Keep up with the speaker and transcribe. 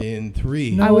In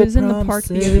 3. No I was in the park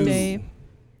the other promises. day.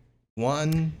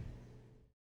 1.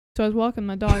 So I was walking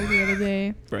my dog the other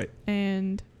day. Right.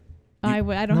 And You- I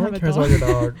don't No have one a cares dog. about your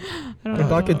dog. I don't Your have a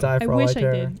dog could dog. die I for all wish I I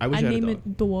care. did. I wish I had a name dog.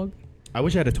 it dog. I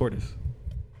wish I had a tortoise.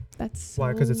 That's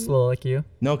Why? Because it's little like you?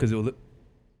 No, because it will.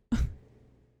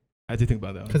 I had to think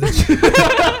about that one. Because it's,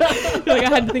 I feel like I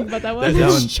had to think about that one. That's that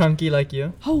one. it's chunky like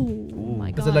you? Oh Ooh.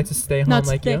 my god. Does it like to stay home Nuts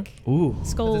like you? thick. Ooh.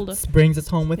 Scold. It brings its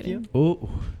home with Kidding. you? Ooh.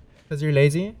 Because you're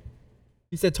lazy?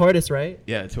 You said tortoise, right?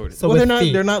 Yeah, tortoise. So well, with they're not.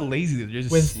 feet. They're not lazy. They're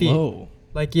just With feet. slow.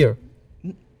 Like you.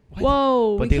 What?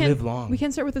 Whoa. But we they can't, live long. We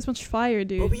can't start with this much fire,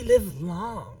 dude. But we live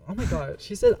long. Oh my god.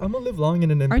 She said, I'm going to live long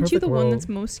in an imperfect Aren't you the world. one that's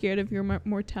most scared of your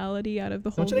mortality out of the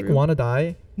whole Don't you like group? want to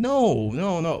die? No.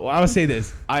 Well, I would say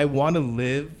this. I want to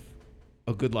live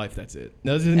a good life. That's it.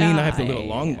 That doesn't mean I have to live a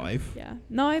long life. Yeah.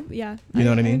 No, You know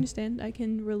what I mean? I understand. I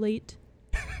can relate.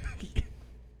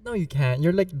 No, you can't.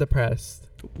 You're like depressed.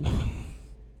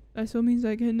 That still means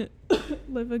I can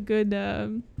live a good, a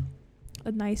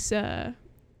nice life.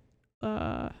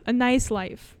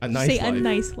 A nice Say life. a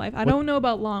nice life. I What- don't know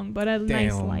about long, but a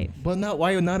nice Damn. life. But not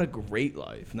why not a great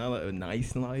life, not like a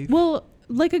nice life. Well,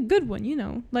 like a good one, you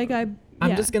know. Like I'm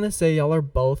yeah. just going to say y'all are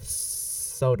both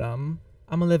so dumb.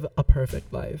 I'm going to live a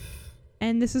perfect life.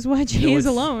 And this is why You Jay know is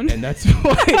it's- alone. and that's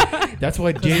why. That's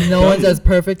why Jay's No dumb. one's as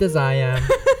perfect as I am.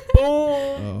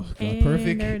 Oh God, And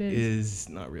perfect there it is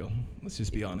not real. Let's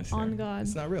just be honest. On here. God.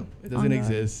 It's not real. It On doesn't God.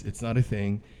 exist. It's not a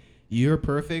thing. You're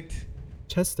perfect.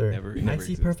 Chester, Never I see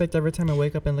existed. perfect every time I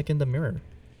wake up and look in the mirror.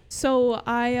 So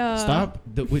I Stop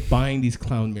with buying these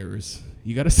clown mirrors.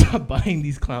 You gotta stop buying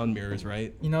these clown mirrors,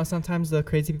 right? You know, sometimes the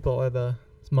crazy people are the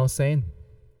most sane.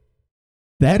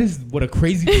 That is what a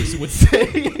crazy person would say.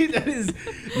 That is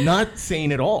not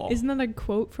sane at all. Isn't that a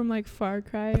quote from like Far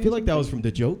Cry? I feel like that was from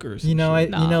the Joker. Or some You know, shit.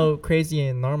 Nah. crazy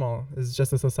and normal is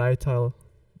just a societal.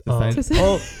 Society-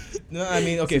 Oh, No, I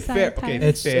mean, okay, fair. Okay, Society.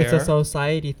 it's fair. a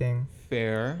society thing.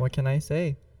 fair. What can I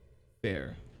say?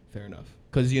 Fair. Fair enough.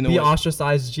 Because you know We what?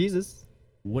 ostracized Jesus.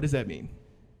 What does that mean?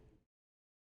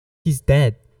 He's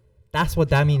dead. That's what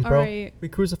that means, All bro. right. We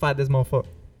crucified this mofo.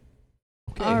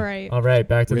 Okay. All right. All right,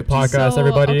 back to the Rip. podcast, So,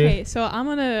 everybody. Okay, so I'm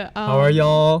gonna. How are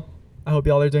y'all? I hope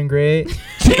y'all are doing great.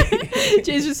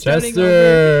 Jay's just starting over.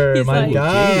 Chester, He's my like-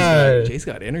 guy. Jay's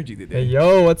got energy Hey, today.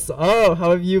 yo, what's up?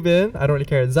 How have you been? I don't really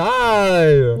care.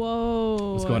 Zai!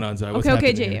 Whoa. What's going on, Zai? What's Okay,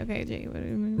 happening Jay. here? Okay, Jay.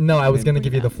 No, I was going to Bring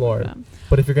give you it the down, floor. bring it down.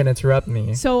 But if you're going to interrupt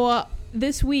me. So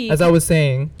this week, As I was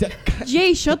saying,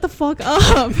 Jay, shut the fuck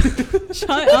up.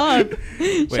 Shut up.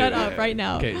 Shut up wait. right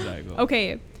now. Okay, Zai, go.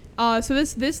 Okay. So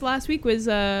this last week was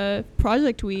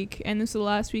project week, and this is the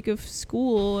last week of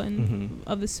school and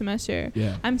of the semester.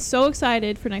 Yeah. I'm so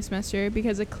excited for next semester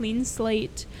because a clean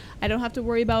slate. I don't have to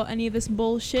worry about any of this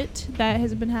bullshit that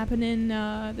has been happening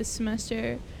this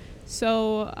semester.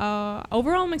 So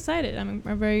overall, I'm excited. I'm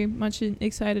very much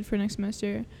excited for next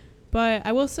semester. But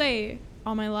I will say,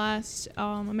 on my last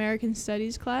American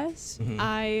Studies class,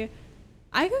 I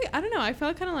don't know. I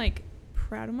felt kind of like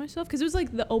proud of myself because it was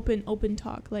like the open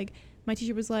talk. Like my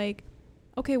teacher was like,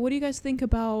 okay, what do you guys think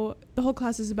about, the whole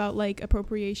class is about like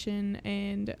appropriation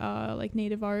and like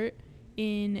native art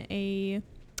in a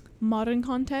modern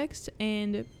context,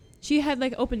 and she had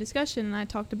like open discussion, and I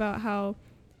talked about how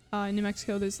in New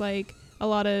Mexico there's like a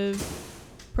lot of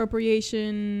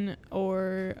appropriation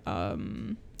or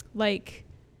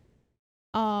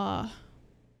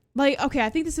like okay, I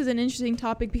think this is an interesting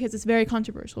topic because it's very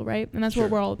controversial, right? And that's Sure.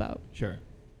 what we're all about. Sure.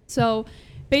 So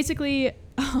basically,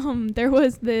 there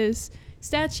was this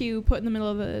statue put in the middle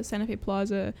of the Santa Fe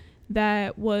Plaza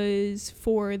that was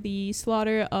for the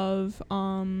slaughter of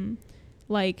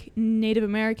like Native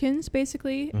Americans,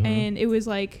 basically. And it was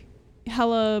like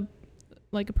hella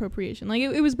like appropriation. Like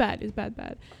it was bad. It was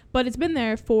bad. But it's been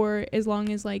there for as long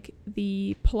as like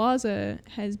the plaza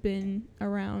has been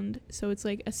around. So it's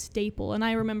like a staple. And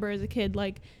I remember as a kid,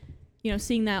 like, you know,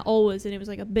 seeing that always, and it was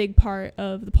like a big part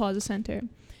of the Plaza Center.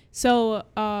 So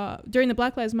during the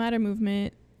Black Lives Matter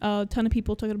movement, a ton of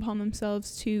people took it upon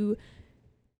themselves to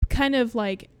kind of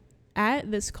like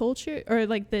at this culture or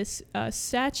like this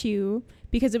statue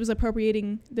because it was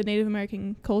appropriating the Native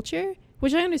American culture,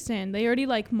 which I understand. They already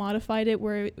like modified it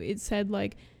where it said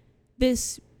like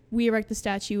this, we erect the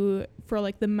statue for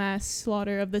like the mass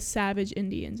slaughter of the savage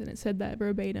Indians, and it said that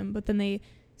verbatim, but then they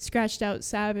scratched out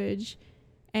savage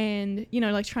and, you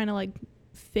know, like trying to like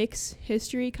fix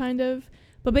history kind of.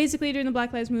 But basically during the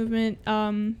Black Lives Movement,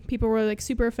 people were like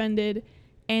super offended,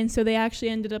 and so they actually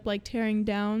ended up like tearing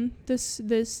down this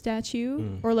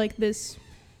statue or like this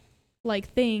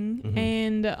like thing.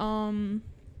 And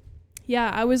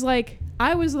yeah, I was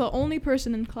the only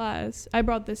person in class. I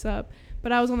brought this up,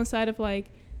 but I was on the side of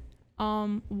like,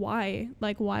 why?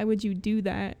 Like, why would you do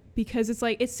that? Because it's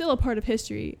like, it's still a part of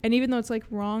history. And even though it's like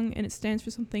wrong and it stands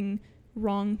for something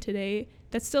wrong today,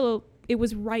 that's still, it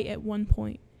was right at one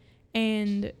point.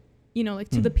 And, you know, like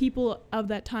to the people of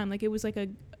that time, like it was like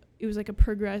a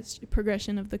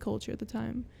progression of the culture at the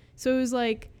time. So it was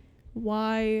like,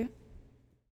 why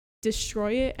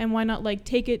destroy it, and why not like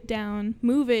take it down,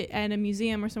 move it at a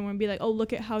museum or somewhere and be like, oh,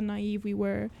 look at how naive we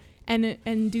were,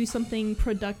 and do something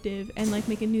productive and like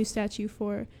make a new statue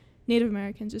for Native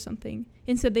Americans or something.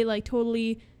 Instead they like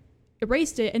totally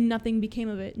erased it and nothing became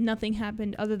of it. Nothing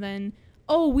happened other than,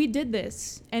 oh, we did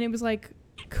this, and it was like,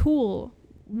 cool.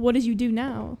 What did you do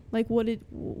now? Like, what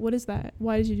is that?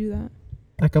 Why did you do that?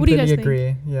 I completely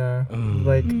agree. Yeah.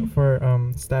 Like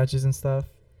for statues and stuff,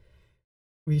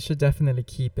 we should definitely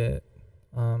keep it.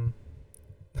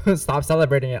 Stop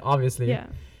celebrating it, obviously. Yeah.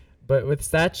 But with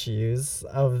statues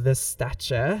of this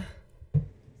stature,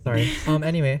 sorry.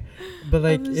 Anyway, but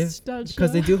like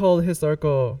because they do hold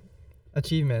historical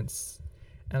achievements,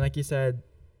 and like you said,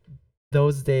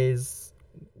 those days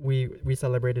we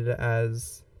celebrated it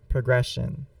as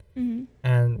progression,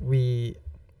 and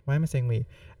why am I saying we?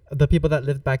 The people that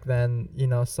lived back then, you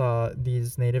know, saw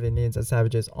these native Indians as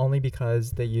savages only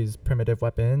because they used primitive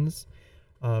weapons,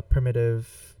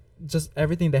 just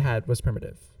everything they had was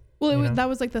primitive. Well, that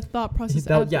was like the thought process.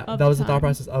 That was the thought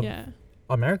process of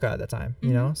America at the time,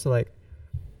 you know? So like,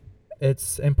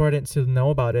 it's important to know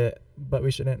about it, but we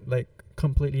shouldn't like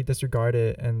completely disregard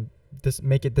it and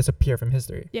make it disappear from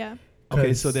history. Yeah.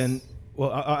 Okay, so then,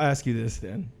 well, I'll ask you this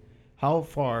then. How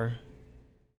far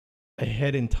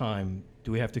ahead in time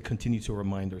do we have to continue to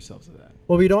remind ourselves of that?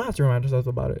 Well, we don't have to remind ourselves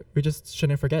about it. We just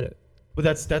shouldn't forget it. But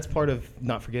that's part of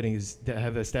not forgetting, is to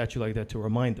have a statue like that to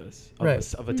remind us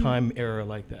of a time era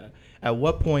like that. At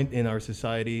what point in our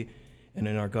society and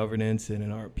in our governance and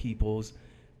in our peoples,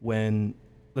 when,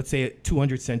 let's say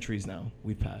 200 centuries now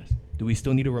we've passed, do we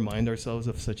still need to remind ourselves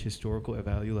of such historical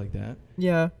value like that?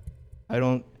 Yeah. I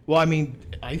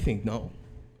think no.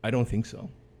 I don't think so.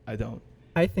 I don't.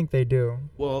 I think they do.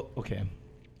 Well, okay.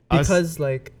 Because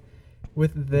like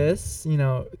with this, you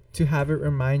know, to have it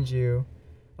remind you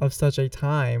of such a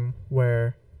time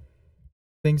where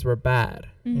things were bad,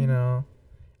 you know,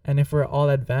 and if we're all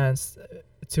advanced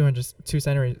 2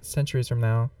 centuries from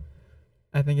now,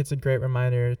 I think it's a great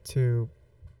reminder to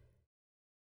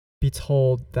be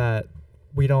told that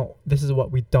this is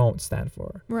what we don't stand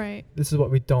for. Right. This is what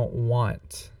we don't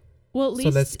want. Well, at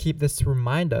least, so let's keep this to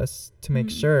remind us to make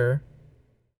sure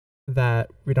that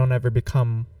we don't ever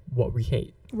become what we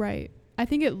hate. Right. I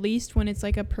think at least when it's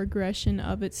like a progression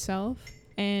of itself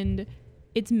and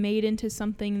it's made into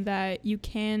something that you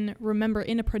can remember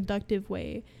in a productive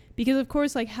way. Because of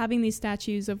course, like having these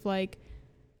statues of like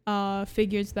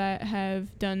figures that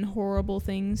have done horrible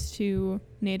things to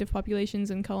native populations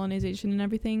and colonization and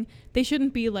everything, they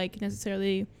shouldn't be like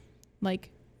necessarily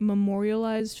like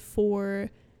memorialized for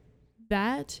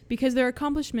that, because their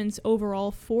accomplishments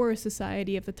overall for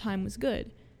society of the time was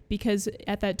good, because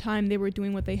at that time they were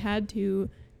doing what they had to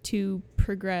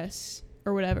progress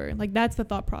or whatever. Like that's the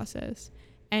thought process.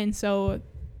 And so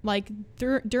like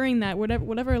during that,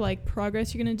 whatever like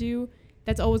progress you're gonna do,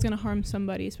 that's always gonna harm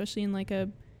somebody, especially in like a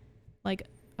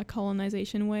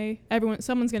colonization way.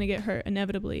 Someone's gonna get hurt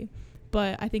inevitably.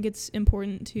 But I think it's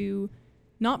important to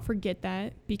not forget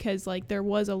that, because like there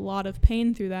was a lot of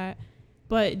pain through that,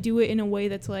 but do it in a way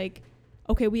that's like,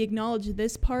 okay, we acknowledge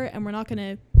this part and we're not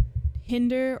gonna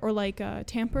hinder or like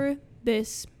tamper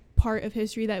this part of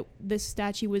history that this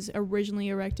statue was originally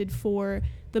erected for,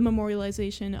 the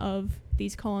memorialization of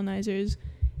these colonizers.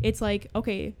 It's like,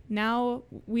 okay, now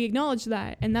we acknowledge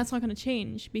that, and that's not going to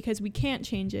change because we can't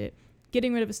change it.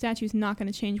 Getting rid of a statue is not going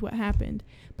to change what happened.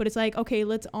 But it's like, okay,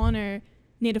 let's honor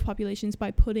native populations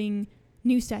by putting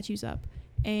new statues up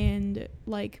and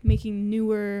like making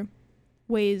newer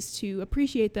ways to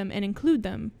appreciate them and include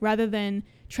them, rather than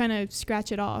trying to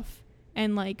scratch it off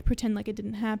and like pretend like it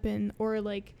didn't happen, or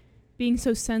like being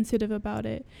so sensitive about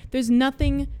it.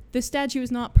 The statue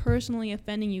is not personally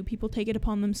offending you. People take it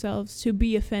upon themselves to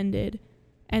be offended.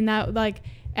 And that, like,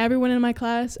 everyone in my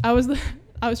class, I was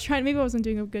trying, maybe I wasn't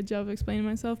doing a good job of explaining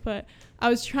myself, but I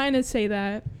was trying to say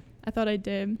that. I thought I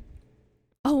did.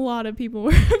 A lot of people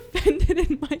were offended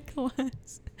in my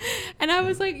class. And I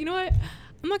was like, you know what?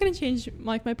 I'm not going to change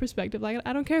like my perspective. Like,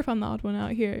 I don't care if I'm the odd one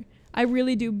out here. I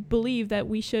really do believe that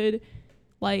we should,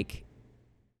 like,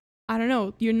 I don't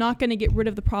know, you're not going to get rid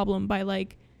of the problem by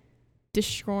like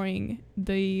destroying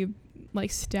the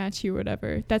like statue or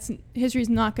whatever. History is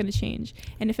not going to change.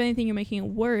 And if anything, you're making it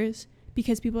worse,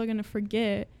 because people are going to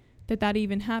forget that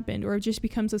even happened, or it just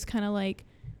becomes this kind of like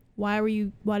why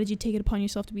did you take it upon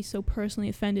yourself to be so personally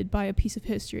offended by a piece of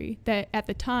history that at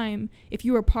the time, if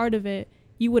you were part of it,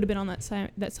 you would have been on that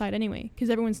side anyway, because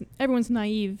everyone's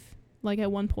naive, like,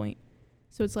 at one point.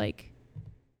 So it's like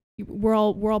we're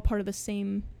all part of the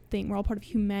same thing. We're all part of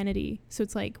humanity. So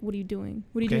it's like, what are you doing?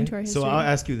 What are you doing to our history? So I'll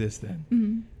ask you this then.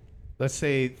 Mm-hmm. Let's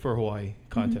say for Hawaii,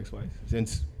 context-wise,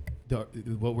 since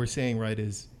what we're saying, right,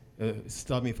 is,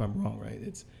 stop me if I'm wrong, right?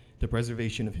 It's the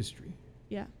preservation of history.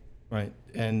 Yeah. Right,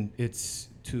 and it's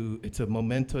a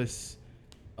momentous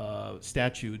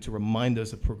statue to remind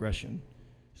us of progression.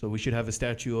 So we should have a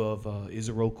statue of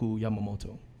Isoroku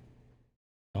Yamamoto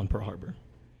on Pearl Harbor,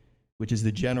 which is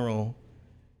the general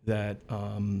that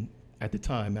at the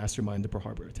time masterminded the Pearl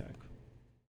Harbor attack.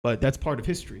 But that's part of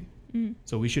history,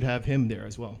 so we should have him there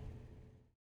as well.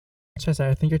 Chester,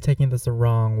 I think you're taking this the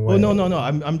wrong way. Well, no.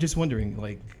 I'm just wondering,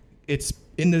 like, it's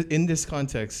in this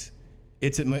context.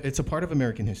 It's a part of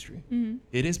American history. Mm-hmm.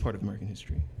 It is part of American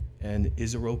history. And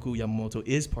Isoroku Yamamoto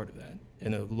is part of that.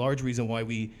 And a large reason why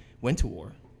we went to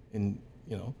war. And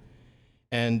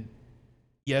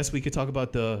yes, we could talk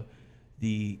about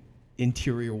the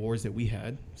interior wars that we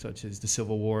had, such as the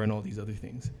Civil War and all these other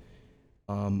things.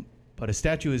 But a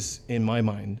statue is, in my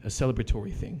mind, a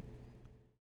celebratory thing,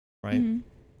 right? Mm-hmm.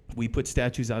 We put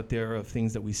statues out there of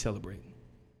things that we celebrate.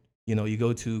 You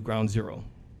go to Ground Zero,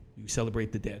 you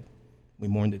celebrate the dead. We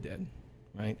mourn the dead,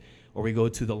 right? Or we go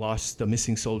to the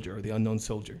missing soldier, or the unknown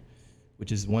soldier,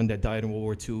 which is one that died in World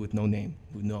War II with no name.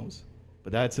 Who knows?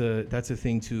 But that's a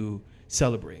thing to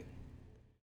celebrate.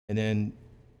 And then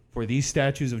for these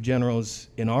statues of generals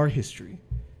in our history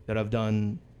that have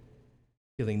done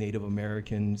killing Native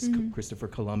Americans, Christopher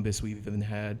Columbus, we even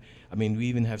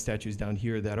have statues down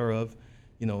here that are of,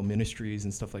 ministries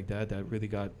and stuff like that really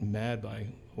got mad by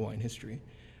Hawaiian history.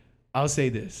 I'll say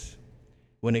this.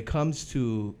 When it comes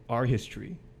to our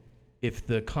history, if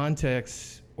the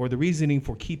context or the reasoning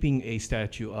for keeping a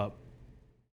statue up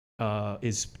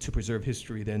is to preserve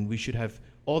history, then we should have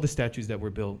all the statues that were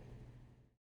built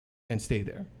and stay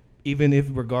there, even if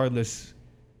regardless,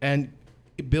 and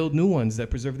build new ones that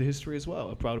preserve the history as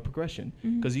well, a proud progression.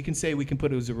 Because you can say we can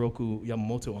put Isoroku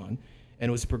Yamamoto on, and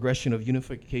it was a progression of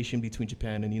unification between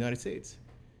Japan and the United States.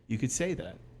 You could say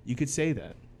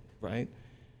that, right?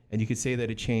 And you could say that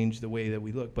it changed the way that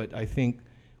we look. But I think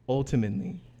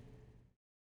ultimately,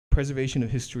 preservation of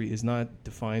history is not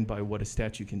defined by what a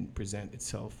statue can present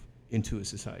itself into a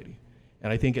society.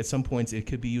 And I think at some points it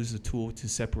could be used as a tool to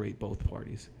separate both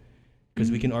parties. Because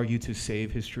we can argue to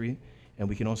save history, and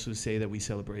we can also say that we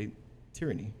celebrate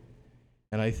tyranny.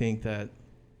 And I think that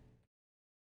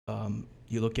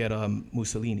you look at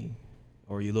Mussolini,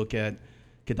 or you look at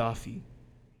Gaddafi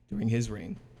during his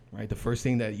reign. Right, the first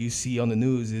thing that you see on the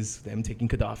news is them taking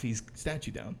Gaddafi's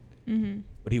statue down.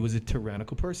 But he was a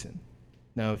tyrannical person.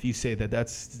 Now, if you say that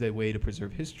that's the way to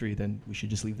preserve history, then we should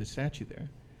just leave the statue there.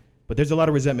 But there's a lot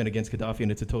of resentment against Gaddafi,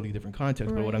 and it's a totally different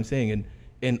context. Right. But what I'm saying,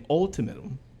 in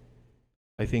ultimately,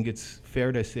 I think it's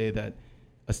fair to say that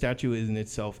a statue in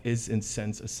itself is, in a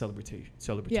sense, a celebratory.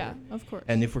 Yeah, of course.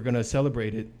 And if we're going to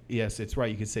celebrate it, yes, it's right.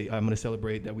 You could say, I'm going to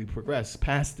celebrate that we progress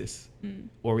past this.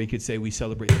 Or we could say we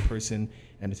celebrate the person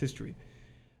and its history.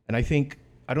 And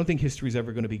I don't think history is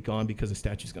ever going to be gone because a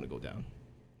statue is going to go down.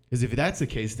 Because if that's the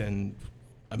case, then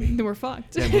then we're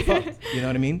fucked. You know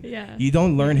what I mean? Yeah. You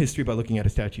don't learn history by looking at a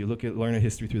statue. You learn a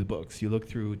history through the books. You look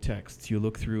through texts. You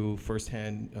look through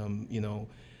firsthand,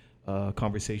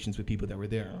 conversations with people that were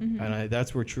there. And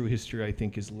that's where true history, I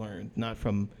think, is learned, not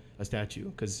from a statue.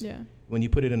 Because when you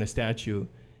put it in a statue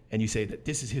and you say that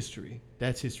this is history,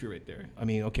 that's history right there.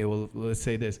 Okay, well, let's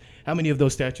say this. How many of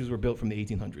those statues were built from the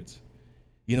 1800s?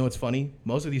 You know what's funny?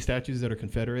 Most of these statues that are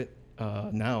Confederate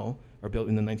now are built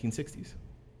in the 1960s.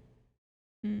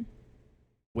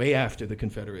 Way after the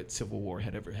Confederate Civil War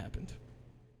had ever happened.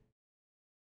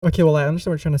 Okay, well, I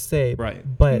understand what you're trying to say. Right.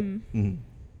 But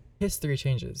history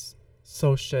changes.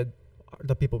 So should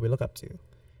the people we look up to.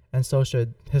 And so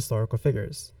should historical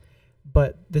figures.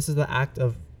 But this is the act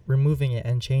of removing it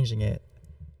and changing it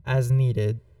as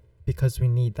needed because we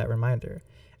need that reminder.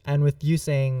 And with you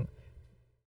saying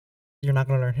you're not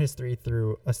going to learn history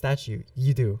through a statue,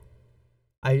 you do.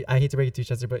 I hate to break it to you,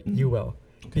 Chester, but you will.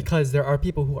 Okay. Because there are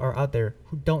people who are out there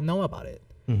who don't know about it,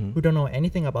 who don't know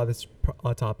anything about this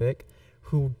topic,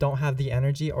 who don't have the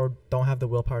energy or don't have the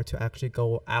willpower to actually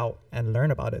go out and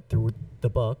learn about it through the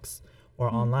books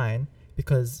or online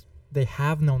because they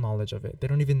have no knowledge of it. They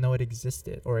don't even know it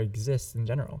existed or exists in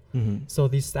general. So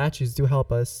these statues do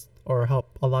help us or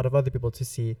help a lot of other people to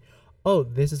see, oh,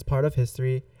 this is part of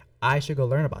history. I should go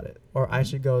learn about it, or I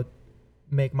should go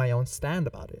make my own stand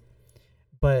about it.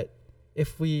 But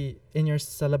if we, in your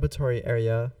celebratory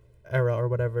area, era or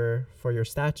whatever for your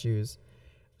statues,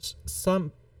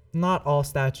 not all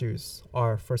statues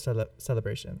are for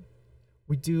celebration.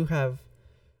 We do have,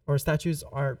 or statues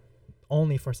are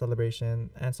only for celebration,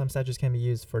 and some statues can be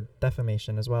used for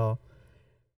defamation as well.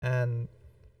 And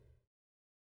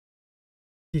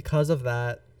because of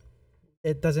that,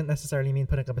 it doesn't necessarily mean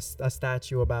putting up a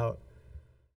statue about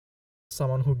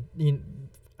someone who,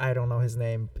 I don't know his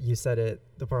name. You said it,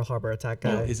 the Pearl Harbor attack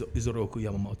guy. Isoroku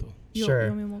Yamamoto.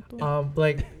 Sure.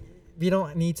 Like, we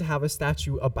don't need to have a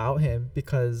statue about him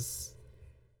because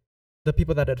the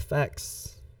people that it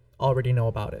affects already know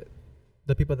about it.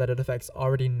 The people that it affects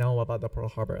already know about the Pearl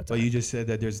Harbor attack. But you just said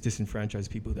that there's disenfranchised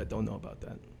people that don't know about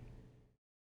that.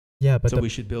 Yeah, but so we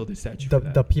should build a statue for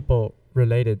that. The people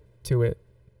related to it.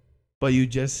 But you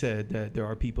just said that there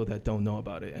are people that don't know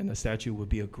about it, and a statue would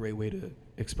be a great way to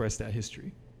express that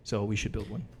history. So we should build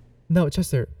one. No,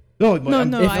 Chester. No,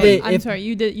 I'm sorry.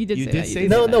 You did say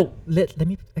that. No. Let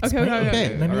me explain.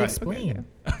 Okay. Let me explain.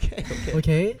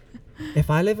 Okay. If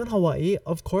I live in Hawaii,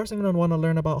 of course I'm gonna want to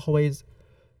learn about Hawaii's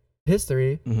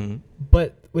history. Mm-hmm.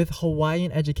 But with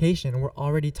Hawaiian education, we're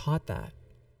already taught that.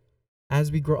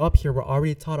 As we grow up here, we're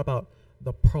already taught about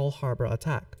the Pearl Harbor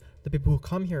attack. The people who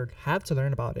come here have to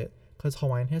learn about it because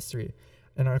Hawaiian history.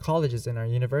 In our colleges, in our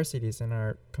universities, in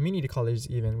our community colleges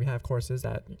even, we have courses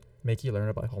that make you learn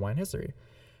about Hawaiian history.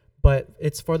 But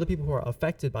it's for the people who are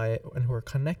affected by it and who are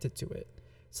connected to it.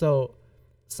 So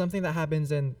something that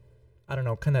happens in, I don't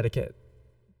know, Connecticut,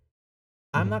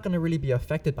 I'm not going to really be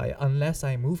affected by it unless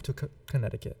I move to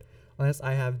Connecticut, unless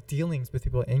I have dealings with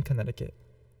people in Connecticut,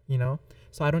 you know?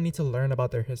 So I don't need to learn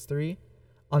about their history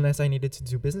unless I needed to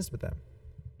do business with them.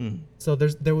 So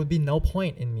there would be no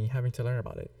point in me having to learn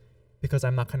about it because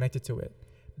I'm not connected to it.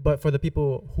 But for the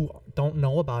people who don't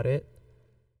know about it,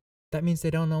 that means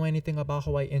they don't know anything about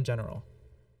Hawaii in general.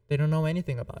 They don't know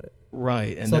anything about it.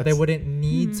 Right. And so they wouldn't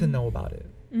need to know about it.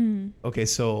 Okay,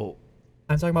 so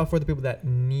I'm talking about for the people that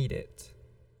need it.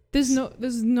 There's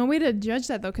no way to judge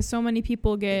that though, because so many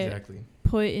people get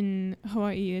put in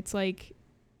Hawaii. It's like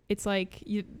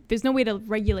there's no way to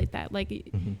regulate that.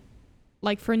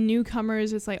 Like for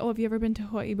newcomers, it's like, oh, have you ever been to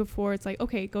Hawaii before? It's like,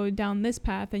 okay, go down this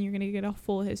path and you're going to get a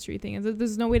full history thing. And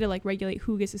there's no way to like regulate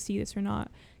who gets to see this or not.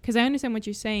 Because I understand what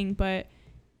you're saying, but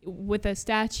with a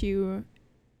statue,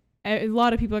 a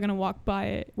lot of people are going to walk by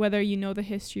it, whether you know the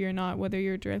history or not, whether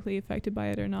you're directly affected by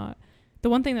it or not. The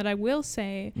one thing that I will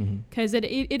say, because it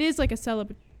is like a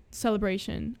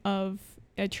celebration of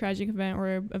a tragic event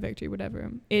or a victory,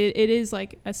 whatever. It is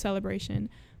like a celebration.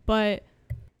 But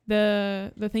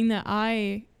the thing that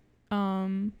I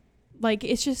like,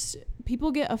 it's just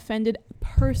people get offended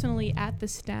personally at the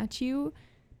statue,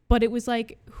 but it was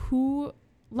like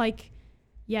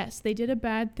yes, they did a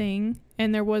bad thing,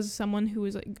 and there was someone who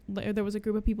was like there was a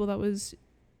group of people that was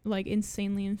like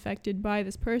insanely infected by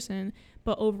this person,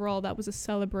 but overall that was a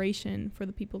celebration for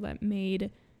the people that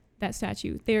made that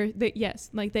statue.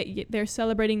 They're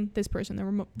celebrating this person.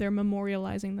 They're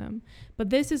memorializing them. But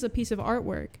this is a piece of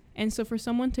artwork. And so for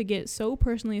someone to get so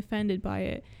personally offended by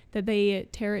it that they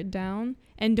tear it down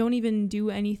and don't even do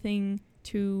anything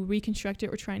to reconstruct it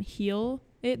or try and heal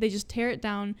it, they just tear it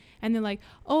down and they're like,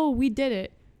 oh, we did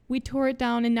it. We tore it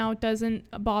down and now it doesn't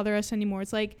bother us anymore.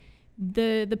 It's like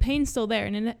the pain's still there.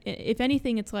 And if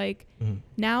anything, it's like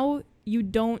now you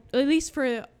don't, at least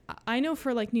I know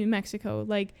for like New Mexico,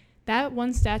 like that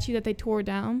one statue that they tore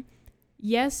down,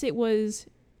 yes, it was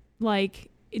like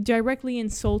directly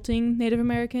insulting Native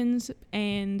Americans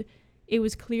and it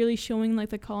was clearly showing like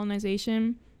the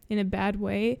colonization in a bad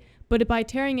way, but by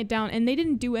tearing it down, and they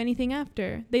didn't do anything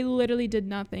after, they literally did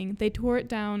nothing. They tore it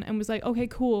down and was like, okay,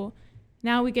 cool,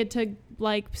 now we get to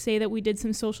like say that we did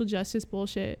some social justice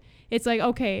bullshit. It's like,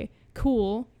 okay,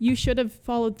 cool, you should have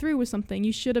followed through with something.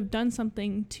 You should have done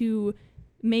something to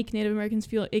make Native Americans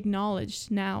feel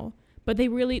acknowledged now. But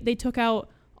they took out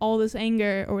all this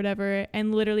anger or whatever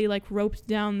and literally like roped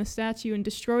down the statue and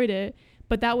destroyed it.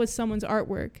 But that was someone's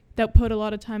artwork that put a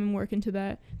lot of time and work into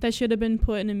that should have been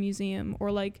put in a museum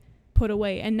or like put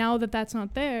away. And now that that's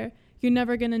not there, you're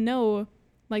never gonna know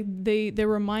like the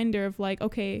reminder of like,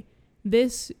 okay,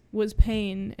 this was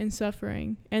pain and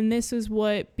suffering and this is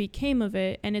what became of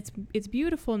it, and it's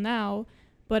beautiful now,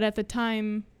 but at the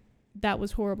time that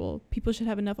was horrible. People should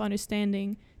have enough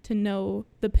understanding to know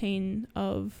the pain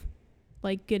of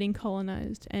like getting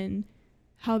colonized and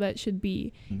how that should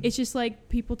be. It's just like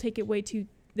people take it way too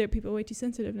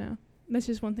sensitive now. That's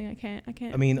just one thing I can't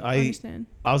understand.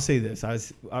 I'll say this.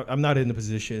 I'm not in a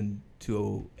position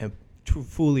to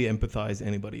fully empathize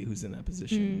anybody who's in that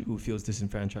position, who feels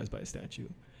disenfranchised by a statue.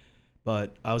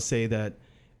 But I'll say that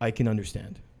I can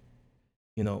understand.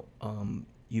 You know,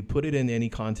 you put it in any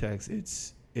context,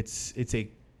 it's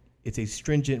a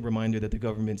stringent reminder that the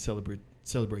government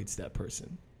celebrates that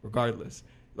person, regardless.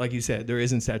 Like you said, there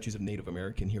isn't statues of Native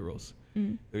American heroes.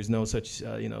 There's no such,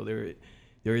 there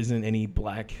isn't any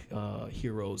black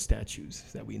hero statues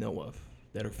that we know of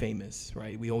that are famous,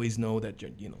 right? We always know that,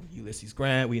 Ulysses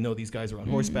Grant, we know these guys are on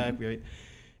horseback, right?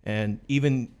 And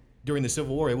even during the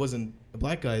Civil War, it wasn't a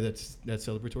black guy that's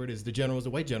celebratory. It's the generals,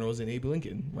 the white generals, and Abe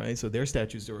Lincoln, right? So their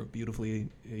statues are beautifully,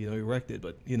 erected.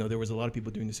 But there was a lot of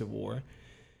people during the Civil War,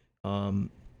 and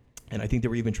I think they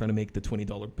were even trying to make the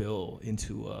 $20 bill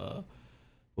into what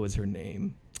was her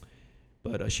name?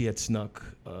 But she had snuck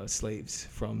slaves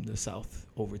from the South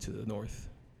over to the North,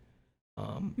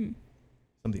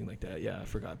 something like that. Yeah, I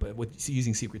forgot. But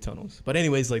using secret tunnels. But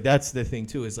anyways, like that's the thing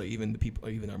too. Is like even the people,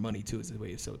 even our money too, is a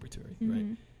way of celebratory,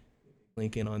 right?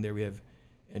 Lincoln on there. We have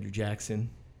Andrew Jackson,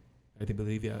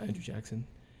 Andrew Jackson,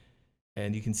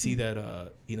 and you can see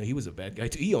that he was a bad guy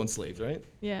too. He owned slaves, right?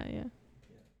 Yeah.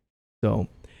 So,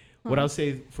 what I'll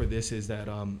say for this is that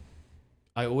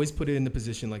I always put it in the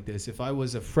position like this. If I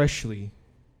was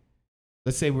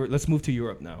let's move to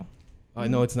Europe now. I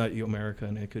know it's not America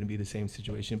and it couldn't be the same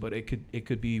situation, but it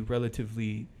could be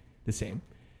relatively the same.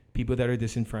 People that are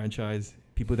disenfranchised,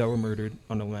 people that were murdered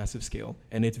on a massive scale,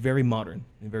 and it's very modern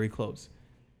and very close.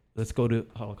 Let's go to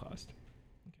Holocaust.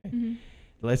 Okay.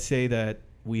 Let's say that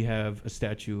we have a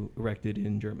statue erected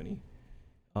in Germany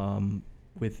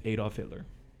with Adolf Hitler.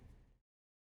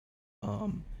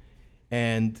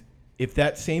 And if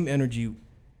that same energy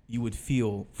you would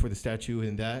feel for the statue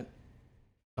in that,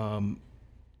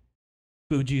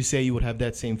 would you say you would have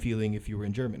that same feeling if you were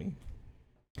in Germany?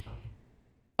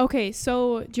 Okay,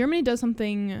 so Germany does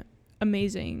something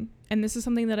amazing, and this is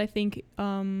something that I think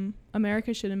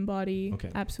America should embody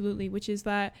absolutely, which is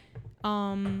that,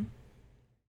 to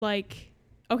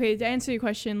answer your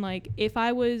question, like if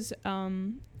I was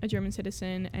a German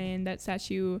citizen and that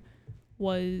statue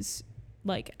was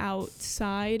like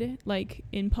outside, like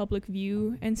in public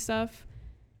view and stuff,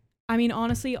 I mean,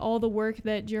 honestly, all the work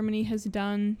that Germany has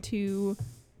done to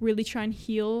really try and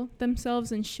heal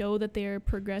themselves and show that they're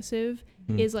progressive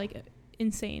is like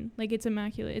insane. Like it's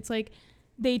immaculate. It's like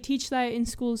they teach that in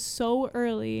schools so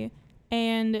early,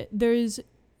 and there's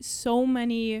so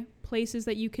many places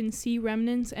that you can see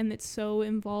remnants, and it's so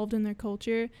involved in their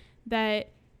culture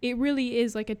that it really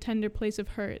is like a tender place of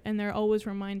hurt, and they're always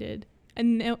reminded.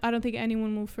 And I don't think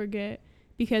anyone will forget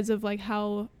because of like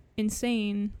how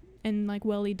insane and like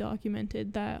well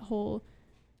documented that whole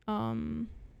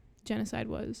genocide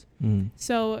was.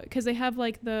 So because they have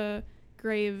like the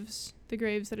graves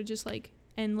that are just like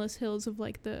endless hills of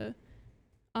like the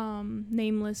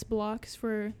nameless blocks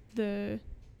for the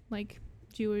like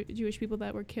Jewish people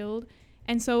that were killed.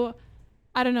 And so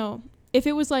I don't know, if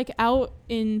it was like out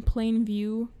in plain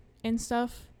view and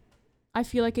stuff, I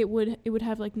feel like it would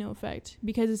have like no effect,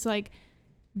 because it's like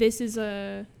this is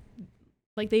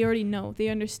like they already know, they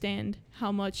understand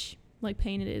how much like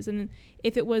pain it is. And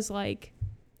if it was like,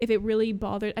 if it really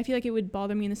bothered, I feel like it would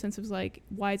bother me in the sense of like,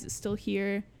 why is it still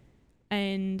here?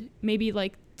 And maybe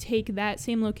like take that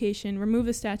same location, remove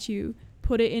the statue,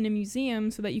 put it in a museum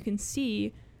so that you can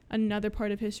see another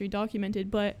part of history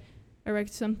documented, but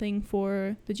erect something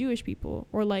for the Jewish people,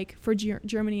 or like for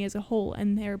Germany as a whole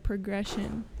and their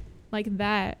progression. Like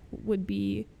that would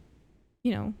be,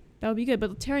 that would be good.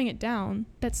 But tearing it down,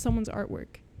 that's someone's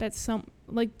artwork. That's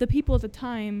like the people at the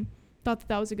time thought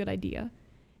that was a good idea.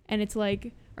 And it's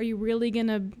like, are you really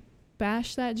gonna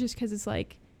bash that just because it's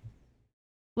like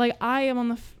I'm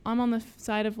on the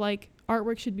side of like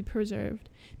artwork should be preserved,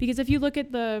 because if you look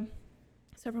at the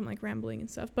stuff from like rambling and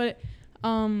stuff, but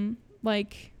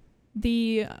like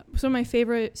some of my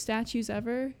favorite statues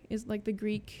ever is like the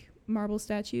Greek marble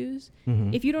statues.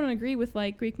 If you don't agree with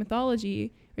like Greek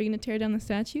mythology, are you gonna tear down the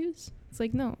statues? It's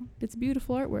like, no, it's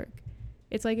beautiful artwork.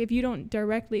 It's like if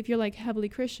you're like heavily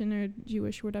Christian or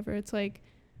Jewish or whatever, it's like,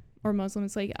 or Muslim,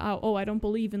 it's like, oh, I don't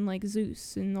believe in like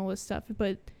Zeus and all this stuff,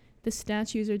 but the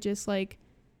statues are just like,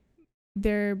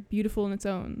 they're beautiful in its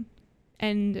own.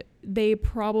 And they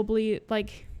probably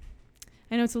like,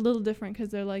 I know it's a little different because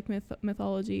they're like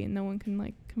mythology and no one can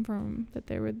like confirm that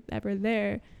they were ever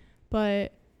there,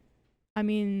 but I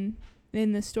mean,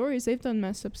 in the stories they've done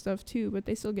messed up stuff too, but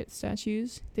they still get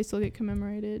statues, they still get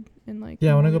commemorated and like,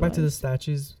 yeah. I want to go back to the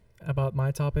statues about my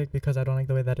topic because I don't like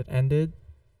the way that it ended.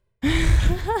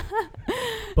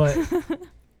 But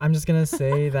I'm just gonna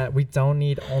say that we don't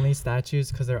need only statues,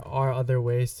 because there are other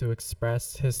ways to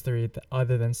express history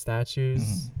other than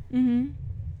statues.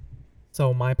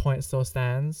 So my point still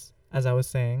stands, as I was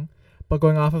saying. But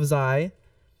going off of Zai,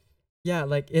 yeah,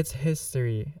 like it's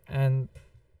history, and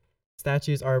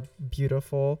statues are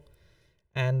beautiful,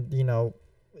 and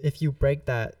if you break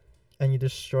that and you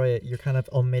destroy it, you're kind of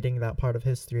omitting that part of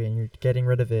history and you're getting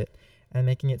rid of it and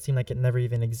making it seem like it never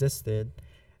even existed.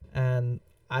 And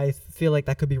I feel like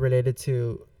that could be related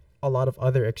to a lot of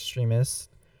other extremists.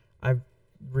 I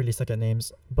really suck at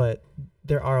names, but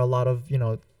there are a lot of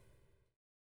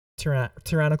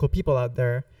tyrannical people out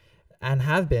there, and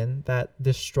have been, that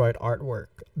destroyed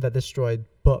artwork, that destroyed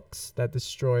books, that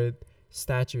destroyed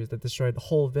statues, that destroyed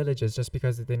whole villages just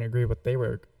because they didn't agree with what they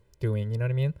were doing. You know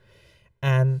what I mean?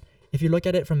 And if you look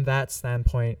at it from that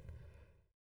standpoint,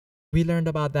 we learned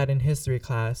about that in history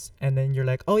class, and then you're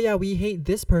like, oh yeah, we hate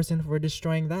this person for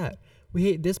destroying that. We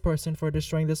hate this person for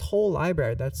destroying this whole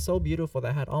library that's so beautiful,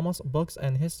 that had almost books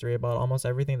and history about almost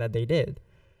everything that they did.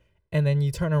 And then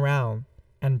you turn around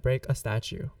and break a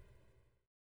statue.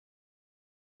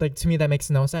 Like, to me, that makes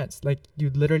no sense. Like, you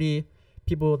literally,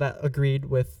 people that agreed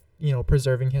with,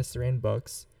 preserving history in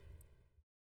books,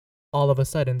 all of a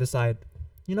sudden decide,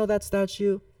 that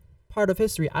statue, part of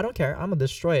history, I don't care, I'm gonna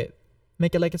destroy it.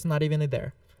 Make it like it's not even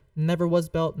there. Never was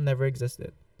built, never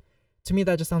existed. To me,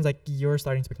 that just sounds like you're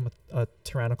starting to become a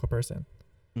tyrannical person.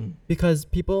 Because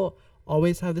people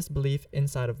always have this belief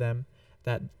inside of them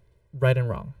that right and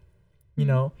wrong,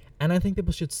 and I think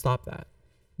people should stop that.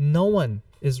 No one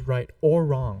is right or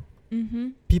wrong.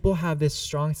 People have this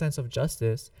strong sense of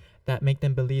justice that make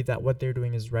them believe that what they're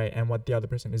doing is right and what the other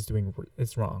person is doing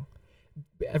is wrong.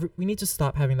 We need to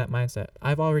stop having that mindset.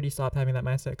 I've already stopped having that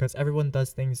mindset because everyone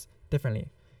does things differently.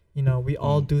 We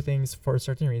all do things for a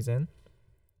certain reason,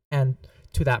 and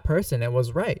to that person it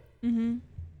was right.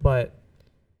 But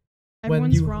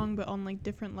everyone's wrong, but on like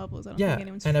different levels. I don't think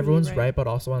anyone's and everyone's right, but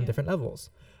also on different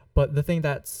levels. But the thing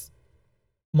that's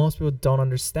most people don't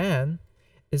understand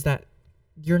is that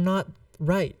you're not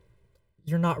right,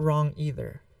 you're not wrong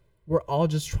either. We're all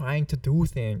just trying to do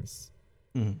things,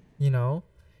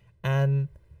 and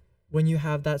when you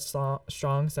have that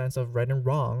strong sense of right and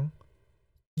wrong,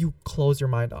 you close your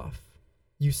mind off.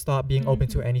 You stop being open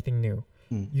to anything new.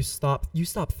 You stop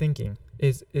thinking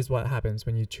is what happens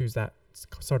when you choose that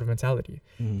sort of mentality,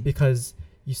 because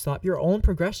you stop your own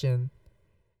progression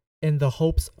in the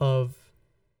hopes of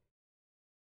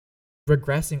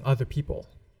regressing other people.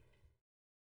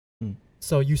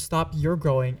 So you stop your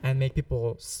growing and make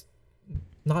people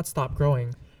not stop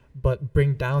growing, but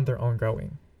bring down their own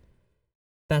growing.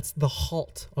 That's the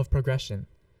halt of progression.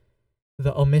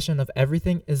 The omission of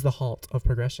everything is the halt of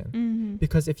progression.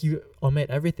 Because if you omit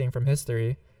everything from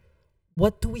history,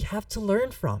 what do we have to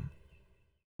learn from?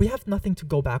 We have nothing to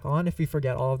go back on if we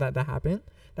forget all of that happened.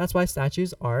 That's why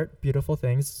statues, art, beautiful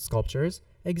things, sculptures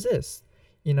exist,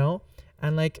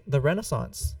 And like the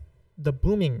Renaissance, the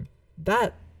booming,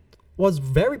 that was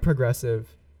very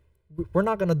progressive. We're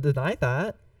not going to deny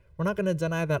that. We're not going to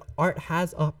deny that art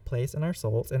has a place in our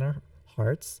souls, in our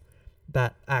hearts,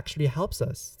 that actually helps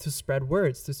us to spread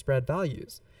words, to spread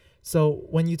values. So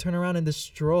when you turn around and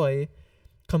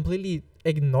completely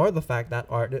ignore the fact that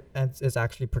art is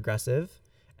actually progressive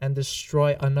and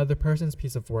destroy another person's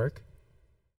piece of work,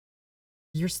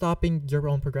 you're stopping your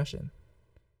own progression,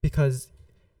 because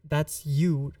that's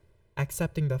you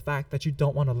accepting the fact that you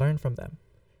don't want to learn from them,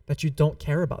 that you don't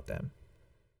care about them.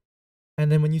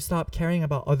 And then when you stop caring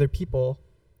about other people,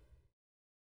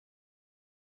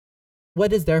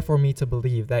 what is there for me to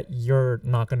believe that you're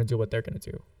not going to do what they're going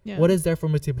to do? Yeah. What is there for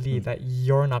me to believe that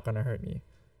you're not going to hurt me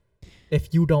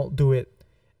if you don't do it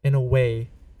in a way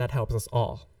that helps us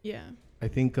all? Yeah. I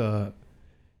think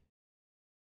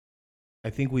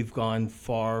we've gone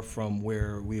far from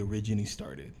where we originally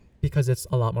started. Because it's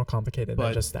a lot more complicated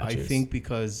than just statues. I think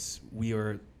because we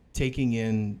are taking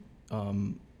in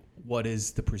what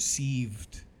is the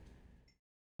perceived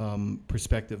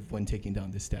perspective when taking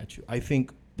down this statue. I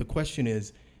think the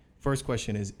first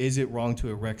question is it wrong to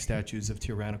erect statues of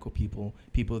tyrannical people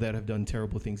that have done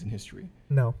terrible things in history?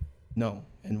 No.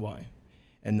 And why?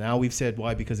 And now we've said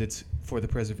why, because it's for the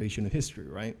preservation of history,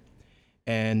 right?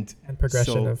 And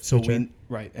progression of future.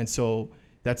 Right. And so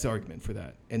that's the argument for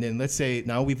that. And then let's say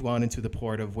now we've gone into the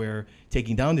part of where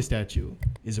taking down the statue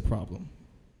is a problem,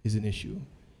 is an issue.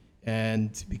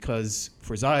 And because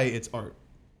for Zai, it's art.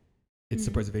 It's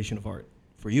the preservation of art.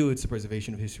 For you, it's the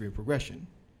preservation of history and progression.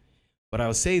 But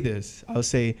I'll say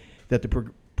that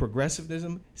the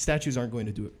progressivism, statues aren't going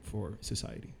to do it for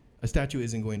society. A statue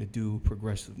isn't going to do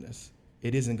progressiveness.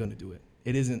 It isn't going to do it.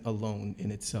 It isn't alone in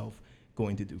itself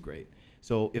going to do great.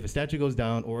 So if a statue goes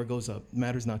down or it goes up,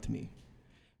 matters not to me.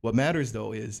 What matters,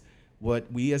 though, is what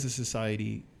we as a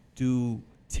society do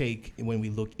take when we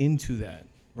look into that,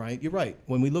 right? You're right.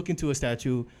 When we look into a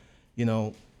statue,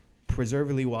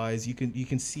 preservatively wise, you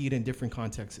can see it in different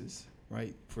contexts.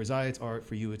 right? For Zai, it's art.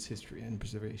 For you, it's history and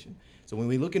preservation. So when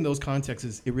we look in those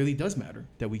contexts, it really does matter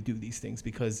that we do these things,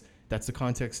 because that's the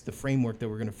context, the framework that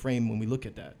we're going to frame when we look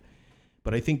at that.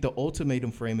 But I think the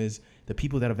ultimatum frame is the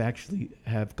people that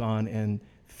have gone and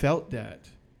felt that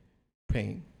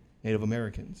pain, Native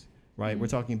Americans, right? We're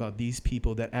talking about these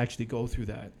people that actually go through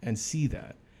that and see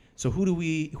that. So who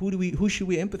should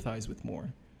we empathize with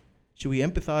more? Should we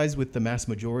empathize with the mass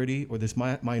majority or this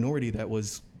minority that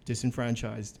was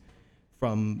disenfranchised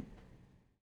from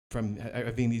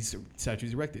having these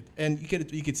statues erected? And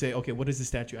you could say, okay, what has the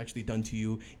statue actually done to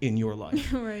you in your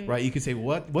life? Right? You could say,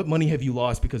 what money have you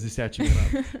lost because the statue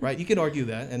went up? Right? You can argue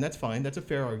that, and that's fine. That's a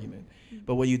fair argument.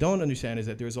 But what you don't understand is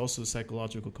that there's also a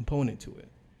psychological component to it.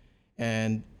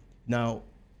 And now,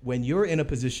 when you're in a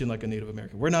position like a Native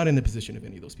American, we're not in the position of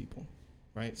any of those people,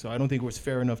 right? So I don't think it's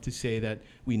fair enough to say that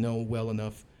we know well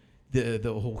enough the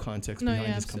whole context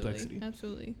behind this complexity.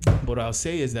 Absolutely. But what I'll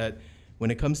say is that when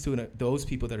it comes to those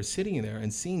people that are sitting in there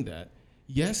and seeing that,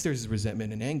 yes, there's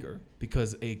resentment and anger,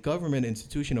 because a government,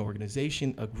 institution,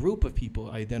 organization, a group of people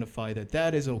identify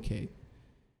that is okay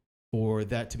for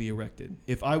that to be erected.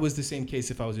 If I was the same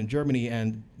case, if I was in Germany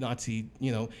and Nazi,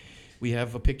 we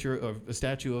have a picture of a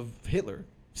statue of Hitler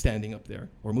standing up there,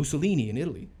 or Mussolini in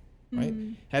Italy, right?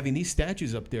 Having these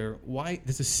statues up there, why?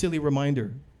 It's a silly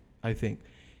reminder, I think.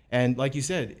 And like you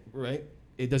said, right?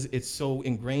 It's so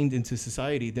ingrained into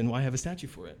society, then why have a statue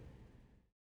for it?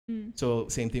 So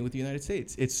same thing with the United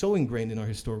States. It's so ingrained in our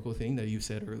historical thing that you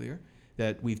said earlier,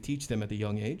 that we teach them at a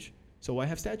young age. So why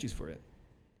have statues for it?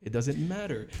 It doesn't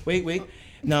matter. Wait.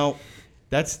 Now,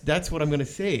 that's what I'm going to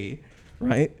say,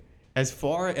 right? As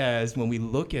far as when we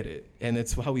look at it, and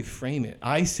it's how we frame it,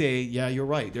 I say, yeah, you're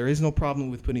right. There is no problem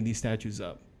with putting these statues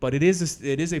up. But it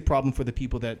is a problem for the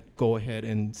people that go ahead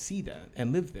and see that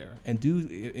and live there and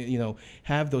do,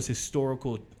 have those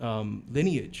historical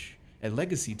lineage and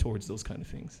legacy towards those kind of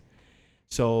things.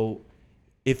 So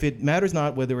if it matters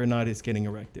not whether or not it's getting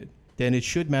erected, then it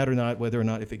should matter not whether or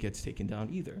not if it gets taken down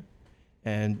either.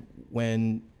 And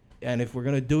if we're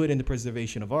going to do it in the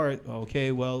preservation of art,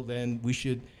 okay, well, then we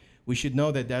should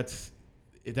know that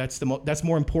that's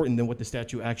more important than what the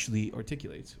statue actually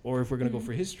articulates. Or if we're going to go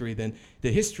for history, then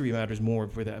the history matters more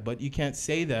for that. But you can't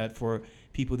say that for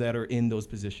people that are in those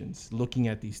positions, looking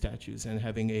at these statues and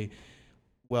having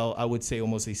I would say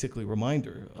almost a sickly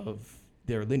reminder of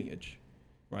their lineage,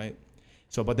 right?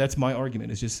 So, but that's my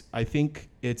argument. It's just, I think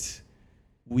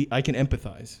I can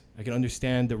empathize. I can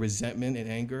understand the resentment and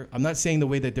anger. I'm not saying the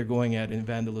way that they're going at in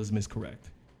vandalism is correct.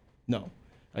 No,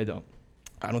 I don't.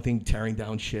 I don't think tearing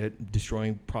down shit,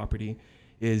 destroying property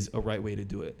is a right way to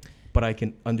do it. But I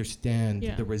can understand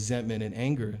the resentment and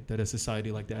anger that a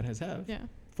society like that has had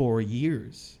for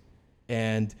years.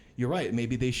 And you're right,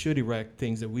 maybe they should erect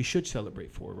things that we should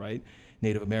celebrate for, right?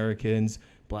 Native Americans,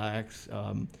 blacks,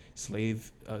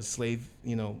 slavery.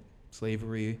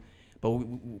 But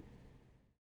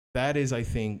that is, I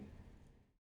think,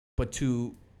 but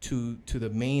to the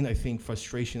main, I think,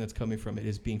 frustration that's coming from it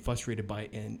is being frustrated by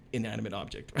an inanimate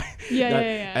object, right?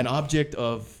 An object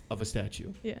of a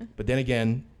statue. Yeah. But then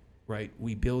again, right,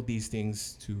 we build these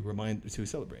things to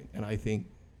celebrate. And I think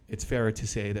it's fair to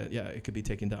say that, it could be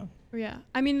taken down. Yeah.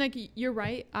 I mean, like, you're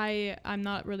right. I'm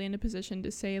not really in a position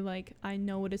to say, like, I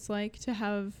know what it's like to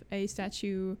have a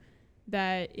statue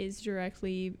that is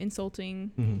directly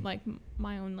insulting, like,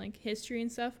 my own, like, history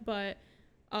and stuff. But,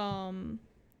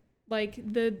 like,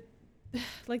 the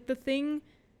thing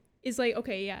is, like,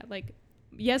 okay, yeah, like,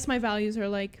 yes, my values are,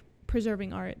 like,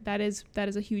 preserving art. That is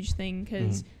a huge thing,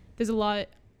 because there's a lot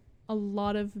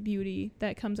of beauty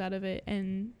that comes out of it,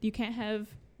 and you can't have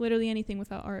literally anything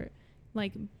without art.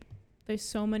 Like, there's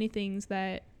so many things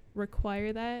that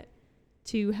require that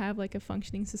to have, like, a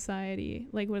functioning society,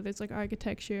 like, whether it's, like,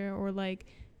 architecture or, like,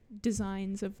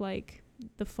 designs of, like,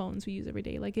 the phones we use every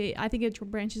day. Like, I think it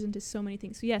branches into so many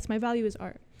things. So yes, my value is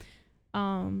art.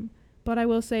 But I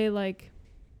will say, like,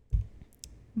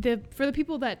 for the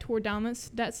people that tore down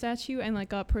that statue and, like,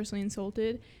 got personally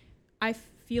insulted, I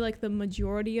feel like the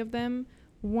majority of them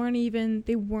weren't even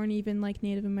like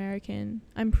Native American.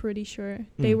 I'm pretty sure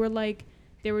they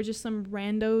were just some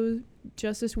rando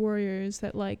justice warriors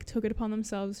that, like, took it upon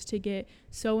themselves to get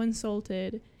so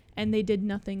insulted, and they did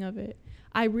nothing of it.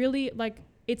 I really, like,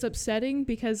 it's upsetting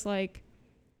because, like,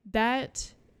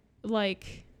 that,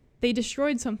 like, they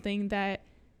destroyed something that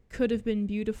could have been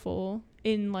beautiful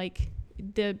in, like,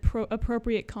 the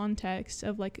appropriate context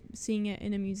of, like, seeing it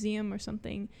in a museum or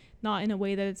something, not in a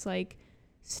way that it's, like,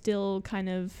 still kind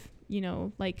of,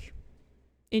 like,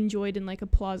 enjoyed in, like, a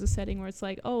plaza setting where it's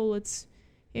like, oh, let's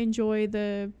enjoy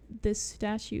this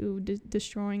statue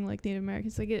destroying like Native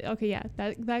Americans. Like, okay, yeah,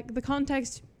 that the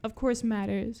context of course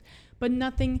matters, but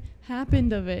nothing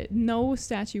happened of it. No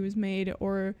statue was made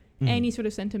or any sort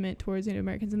of sentiment towards Native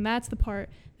Americans, and that's the part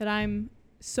that I'm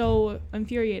so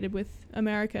infuriated with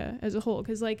America as a whole,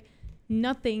 because like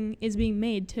nothing is being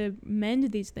made to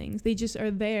mend these things. They just are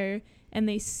there and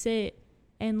they sit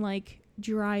and like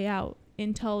dry out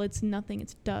until it's nothing,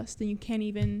 it's dust, and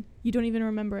you don't even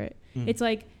remember it. It's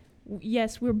like,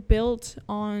 yes, we're built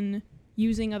on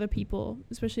using other people,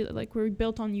 especially like we're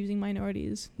built on using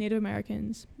minorities, Native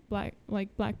Americans,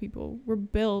 black people. We're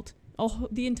built,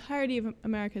 the entirety of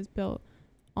America is built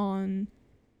on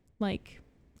like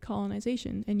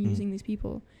colonization and using these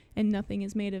people, and nothing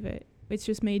is made of it. It's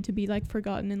just made to be like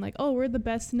forgotten and like, oh, we're the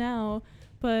best now,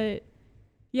 but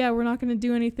yeah, we're not going to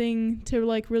do anything to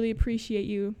like really appreciate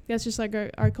you. That's just like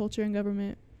our culture and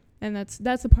government, and that's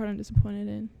the part I'm disappointed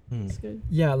in. It's good.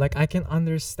 Yeah, like I can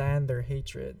understand their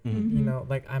hatred. You know,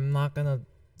 like I'm not gonna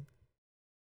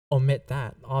omit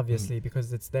that obviously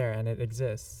because it's there and it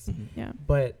exists. Yeah,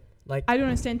 but like I don't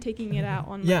understand taking it out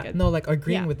on like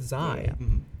agreeing with Zai.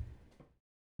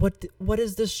 What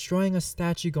is destroying a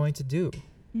statue going to do?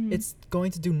 It's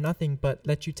going to do nothing but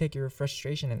let you take your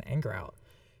frustration and anger out.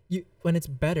 When it's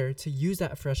better to use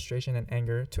that frustration and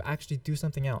anger to actually do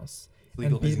something else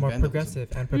and be more progressive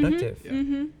and productive.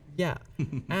 Yeah.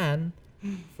 And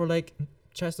for like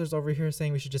Chester's over here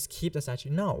saying we should just keep the statue.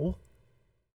 No.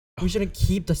 We shouldn't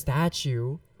keep the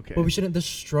statue, but we shouldn't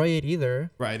destroy it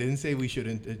either. Right. I didn't say we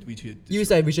shouldn't. We should. You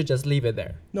said we should just leave it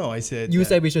there. No, I said. You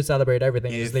said we should celebrate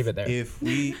everything and just leave it there. If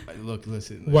we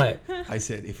listen. What? I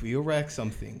said if we erect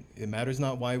something, it matters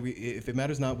not why we. If it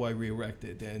matters not why we erect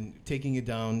it, then taking it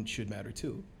down should matter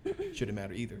too. Shouldn't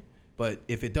matter either. But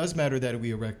if it does matter that we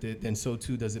erect it, then so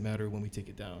too does it matter when we take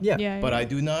it down. But I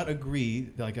do not agree,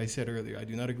 like I said earlier, I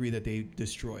do not agree that they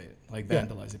destroy it, like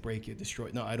vandalize it, break it, destroy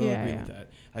it. No, I don't agree with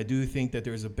that. I do think that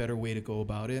there's a better way to go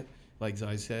about it. Like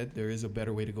Zai said, there is a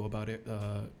better way to go about it,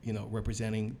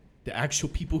 representing the actual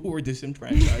people who are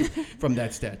disenfranchised from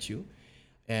that statue.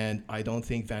 And I don't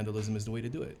think vandalism is the way to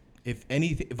do it. If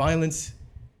anything, violence,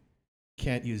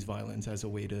 can't use violence as a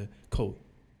way to cope.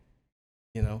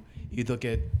 You know, you look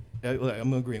at,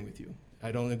 I'm agreeing with you.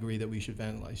 I don't agree that we should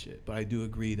vandalize shit, but I do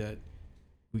agree that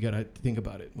we gotta think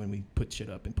about it when we put shit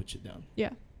up and put shit down.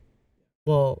 Yeah.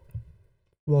 Well,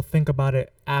 we'll think about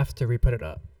it after we put it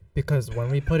up, because when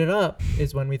we put it up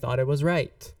is when we thought it was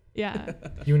right. Yeah.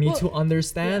 You need to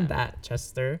understand that,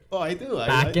 Chester. Oh, I do.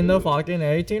 Back in the fucking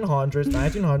 1800s,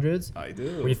 1900s, I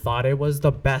do. We thought it was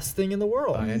the best thing in the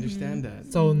world. I understand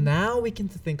that. So now we can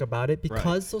think about it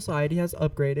because society has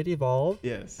upgraded, evolved,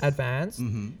 advanced.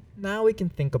 Now we can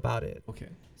think about it. Okay.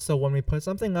 So when we put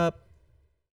something up,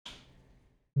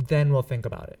 then we'll think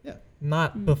about it. Yeah.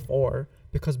 Not before,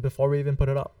 because before we even put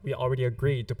it up, we already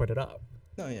agreed to put it up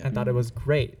and thought it was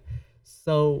great.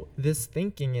 So this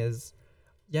thinking is,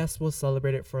 yes, we'll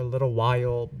celebrate it for a little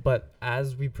while, but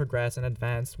as we progress and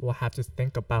advance, we'll have to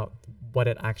think about what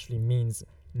it actually means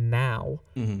now.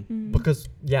 Because,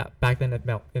 back then it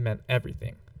meant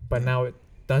everything. But now it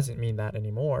doesn't mean that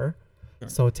anymore. Sure.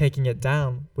 So taking it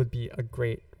down would be a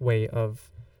great way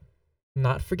of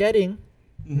not forgetting,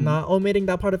 not omitting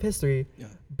that part of history,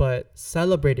 but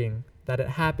celebrating that it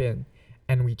happened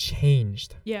and we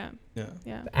changed. Yeah.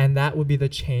 And that would be the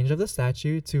change of the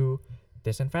statue to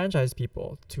disenfranchise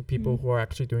people, to people who are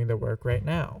actually doing the work right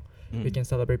now. We can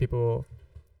celebrate people,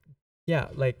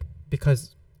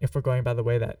 because if we're going by the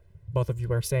way that both of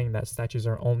you are saying that statues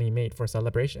are only made for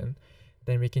celebration,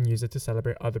 then we can use it to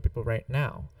celebrate other people right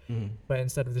now. But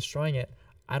instead of destroying it,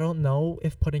 I don't know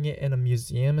if putting it in a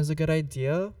museum is a good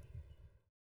idea.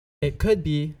 It could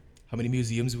be. How many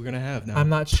museums we're gonna have now? I'm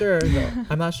not sure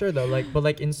though.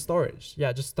 But in storage,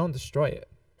 just don't destroy it.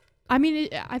 I mean,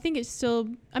 I think it's still.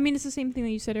 I mean, it's the same thing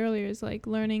that you said earlier. Is like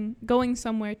going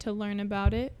somewhere to learn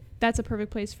about it. That's a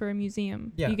perfect place for a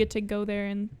museum. Yeah. You get to go there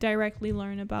and directly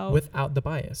learn about without the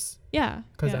bias. Yeah.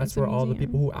 Because that's where all the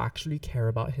people who actually care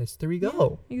about history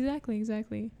go. Yeah,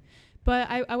 exactly. But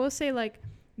I will say like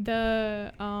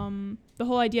the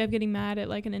whole idea of getting mad at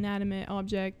like an inanimate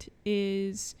object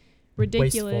is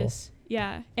ridiculous. Wasteful.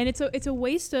 Yeah, and it's a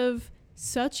waste of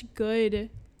such good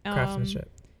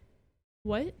craftsmanship.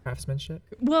 What? Craftsmanship?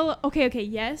 Well, okay,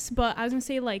 yes, but I was gonna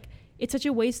say like it's such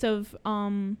a waste of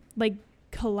like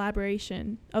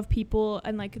collaboration of people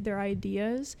and like their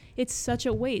ideas. It's such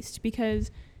a waste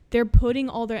because they're putting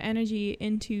all their energy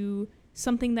into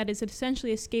something that is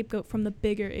essentially a scapegoat from the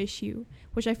bigger issue,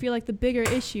 which I feel like the bigger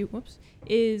issue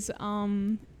is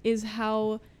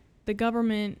how the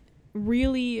government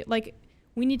really, like,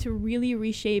 we need to really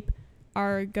reshape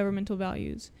our governmental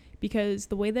values, because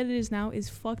the way that it is now is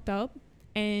fucked up,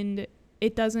 and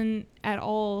it doesn't at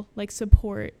all like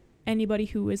support anybody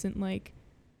who isn't like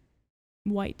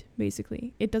white.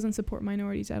 Basically, it doesn't support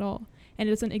minorities at all, and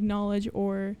it doesn't acknowledge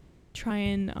or try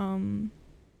and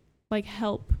like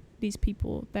help these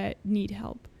people that need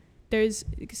help. There's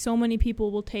so many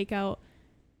people will take out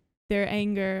their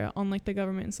anger on like the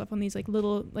government and stuff on these like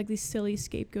little like these silly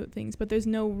scapegoat things, but there's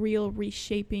no real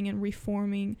reshaping and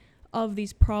reforming of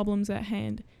these problems at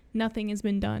hand. Nothing has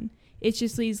been done. It's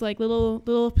just these like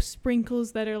little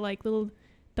sprinkles that are like little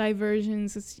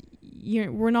diversions.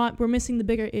 We're missing the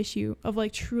bigger issue of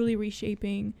like truly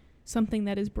reshaping something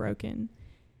that is broken.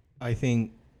 I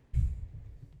think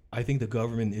the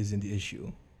government isn't the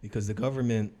issue, because the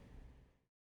government,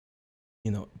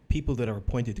 people that are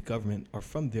appointed to government are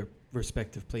from their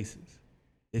respective places.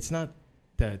 It's not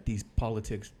that these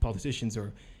politicians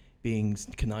are being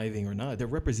conniving or not. They're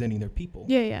representing their people.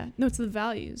 Yeah. No, it's the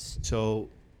values. So,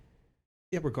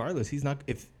 yeah, regardless, he's not.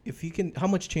 If he can, how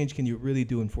much change can you really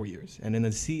do in 4 years? And in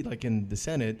a seat like in the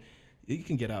Senate, you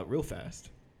can get out real fast,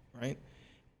 right?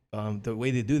 The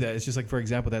way they do that is just like, for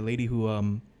example, that lady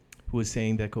who was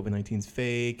saying that COVID-19 is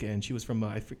fake, and she was from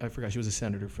I forgot, she was a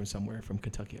senator from somewhere, from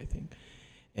Kentucky, I think.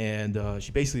 And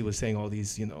she basically was saying all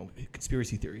these,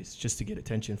 conspiracy theories just to get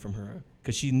attention from her,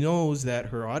 because she knows that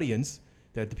her audience,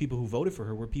 that the people who voted for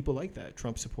her were people like that,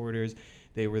 Trump supporters.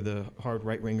 They were the hard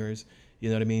right-wingers. You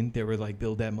know what I mean? They were like,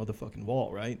 build that motherfucking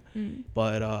wall, right? Mm.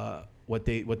 But what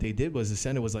they did was the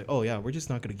Senate was like, oh yeah, we're just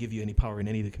not going to give you any power in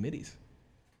any of the committees.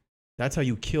 That's how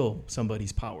you kill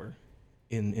somebody's power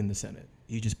in the Senate.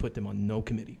 You just put them on no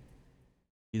committee.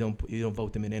 You don't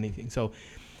vote them in anything. So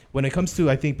when it comes to,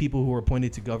 I think, people who are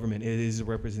appointed to government, it is a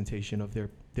representation of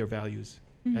their values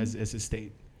as a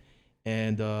state.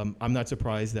 And I'm not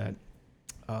surprised that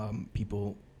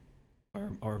people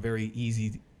are very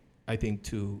easy, I think,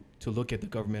 to look at the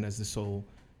government as the sole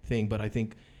thing. But I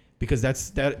think because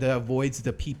that avoids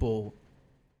the people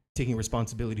taking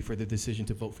responsibility for the decision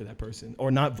to vote for that person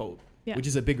or not vote, which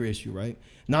is a bigger issue, right?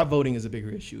 Not voting is a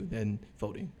bigger issue than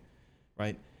voting,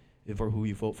 right? For who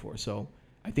you vote for. So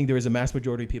I think there is a mass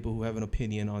majority of people who have an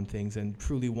opinion on things and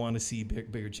truly want to see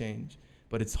bigger change.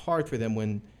 But it's hard for them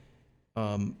when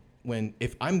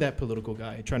if I'm that political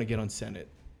guy trying to get on Senate,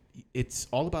 it's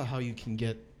all about how you can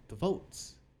get the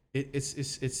votes.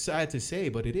 It's sad to say,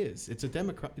 but it is. It's a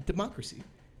democracy.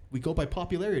 We go by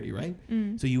popularity, right?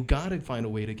 Mm. So you got to find a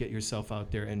way to get yourself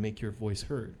out there and make your voice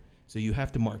heard. So you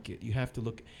have to market. You have to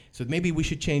look. So maybe we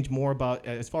should change more about,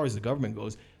 as far as the government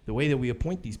goes, the way that we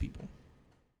appoint these people.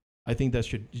 I think that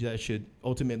should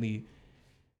ultimately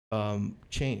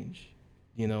change.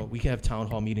 We can have town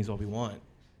hall meetings all we want,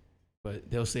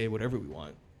 but they'll say whatever we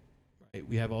want. Right?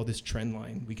 We have all this trend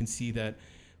line. We can see that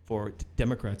for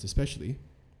Democrats especially,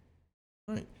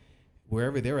 right?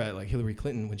 Wherever they're at, like Hillary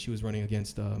Clinton, when she was running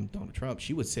against Donald Trump,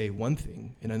 she would say one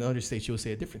thing. In another state, she would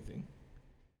say a different thing.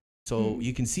 So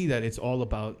you can see that it's all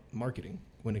about marketing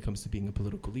when it comes to being a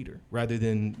political leader, rather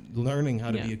than learning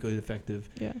how to be a good, effective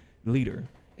leader.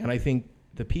 And I think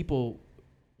the people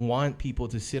want people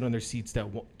to sit on their seats that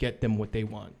get them what they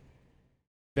want.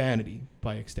 Vanity,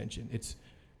 by extension. It's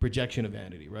projection of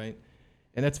vanity, right?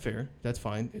 And that's fair. That's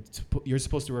fine. You're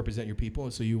supposed to represent your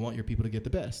people, so you want your people to get the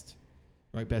best,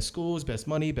 right? Best schools, best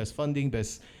money, best funding,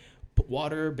 best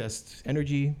water, best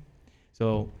energy.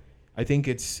 So I think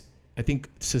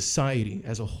society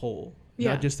as a whole,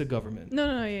 not just the government.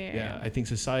 No, yeah. I think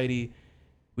society,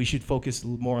 we should focus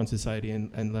more on society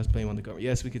and less blame on the government.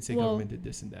 Yes, we could say government did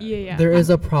this and that. Yeah. There is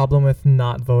a problem with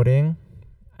not voting,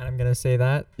 and I'm going to say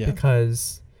that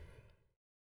because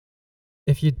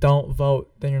if you don't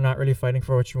vote, then you're not really fighting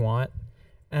for what you want.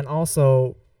 And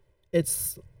also,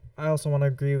 I also want to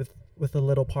agree with a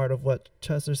little part of what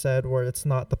Chester said, where it's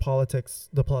not the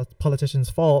politicians'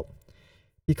 fault,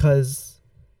 because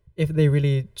if they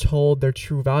really told their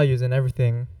true values and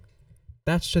everything,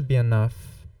 that should be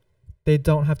enough. They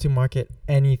don't have to market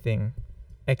anything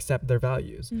except their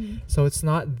values. Mm-hmm. So it's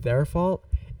not their fault.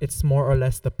 It's more or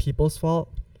less the people's fault,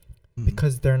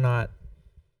 because they're not.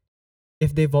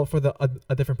 If they vote for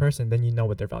a different person, then you know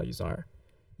what their values are.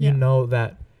 You know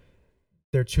that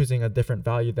they're choosing a different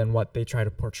value than what they try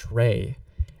to portray.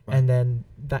 Right. And then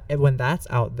when that's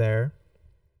out there,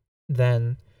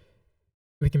 then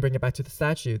we can bring it back to the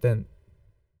statue. Then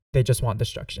they just want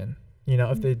destruction.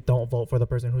 If they don't vote for the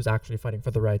person who's actually fighting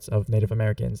for the rights of Native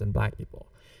Americans and Black people,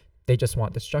 they just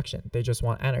want destruction. They just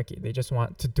want anarchy. They just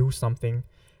want to do something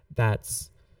that's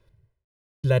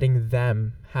letting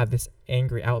them have this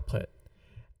angry output.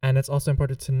 And it's also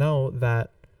important to know that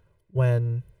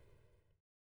when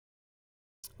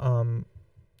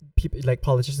people like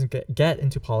politicians get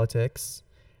into politics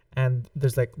and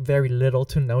there's like very little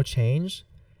to no change,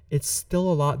 it's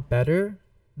still a lot better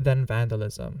than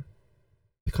vandalism,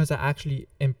 because that actually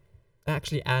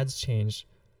adds change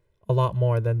a lot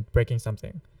more than breaking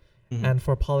something. Mm-hmm. And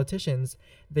for politicians,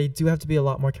 they do have to be a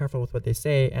lot more careful with what they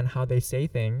say and how they say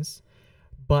things,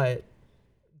 but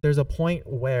there's a point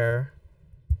where,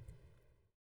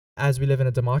 as we live in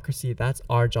a democracy, that's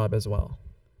our job as well.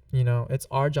 You know, it's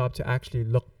our job to actually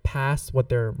look past what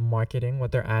they're marketing,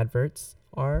 what their adverts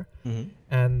are, mm-hmm.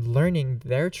 and learning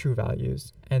their true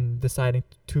values and deciding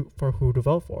for who to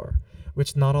vote for,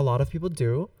 which not a lot of people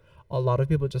do. A lot of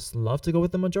people just love to go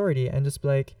with the majority and just be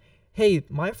like, hey,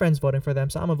 my friend's voting for them,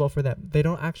 so I'm gonna vote for them. They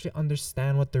don't actually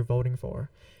understand what they're voting for.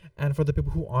 And for the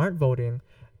people who aren't voting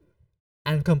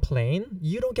and complain,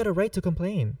 you don't get a right to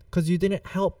complain because you didn't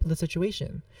help the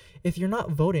situation. If you're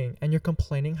not voting and you're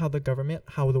complaining how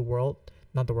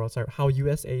how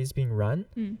USA is being run,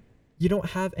 you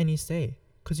don't have any say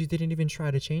because you didn't even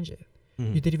try to change it.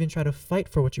 You didn't even try to fight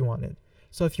for what you wanted.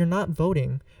 So if you're not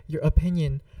voting, your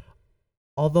opinion,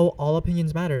 although all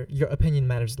opinions matter, your opinion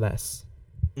matters less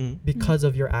because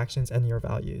of your actions and your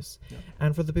values. Yeah.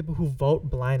 And for the people who vote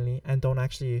blindly and don't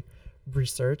actually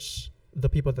research the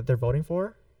people that they're voting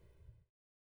for,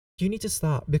 you need to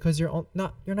stop, because you're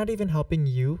not even helping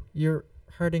you're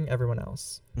hurting everyone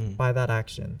else by that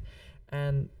action.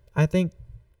 And I think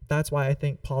that's why I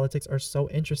think politics are so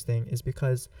interesting, is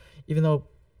because even though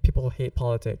people hate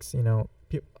politics, you know,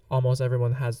 almost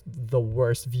everyone has the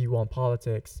worst view on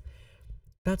politics,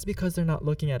 that's because they're not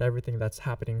looking at everything that's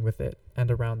happening with it and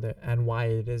around it and why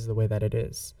it is the way that it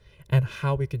is and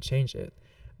how we could change it.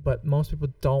 But most people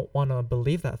don't want to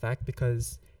believe that fact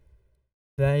because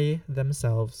they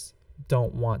themselves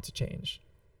don't want to change.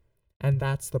 And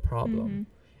that's the problem. Mm-hmm.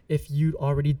 If you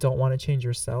already don't want to change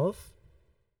yourself,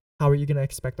 how are you going to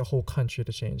expect the whole country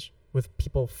to change with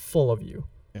people full of you?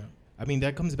 Yeah. I mean,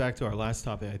 that comes back to our last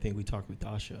topic. I think we talked with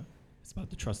Dasha. It's about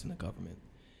the trust in the government.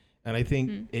 And I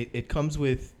think it comes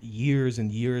with years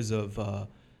and years of,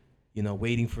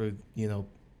 waiting for,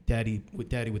 daddy with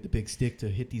the big stick to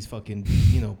hit these fucking,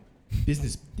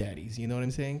 business daddies. You know what I'm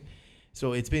saying?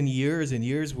 So it's been years and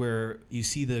years where you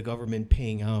see the government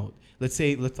paying out. Let's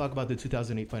talk about the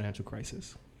 2008 financial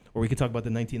crisis, or we could talk about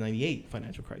the 1998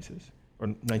 financial crisis, or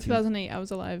 2008. I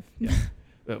was alive. Yeah.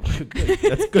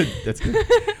 Good. That's good.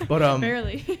 But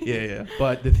barely. Yeah.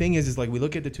 But the thing is like we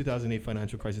look at the 2008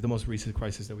 financial crisis, the most recent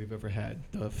crisis that we've ever had,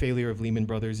 the failure of Lehman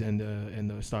Brothers and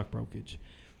the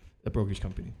the brokerage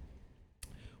company.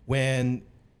 When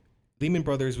Lehman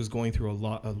Brothers was going through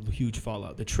a huge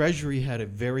fallout, the Treasury had a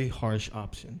very harsh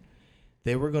option.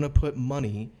 They were going to put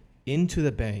money into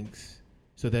the banks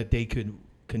so that they could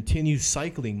continue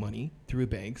cycling money through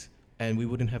banks, and we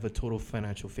wouldn't have a total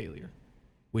financial failure,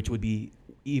 which would be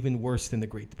even worse than the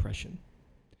Great Depression.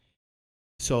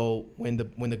 So when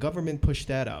the government pushed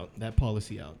that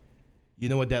policy out, you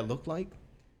know what that looked like?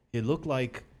 It looked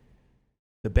like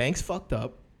the banks fucked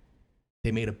up,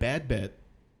 they made a bad bet,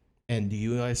 and the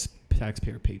U.S.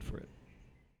 taxpayer paid for it.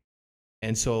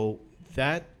 And so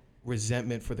that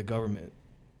resentment for the government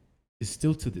is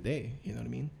still to the day, you know what I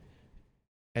mean?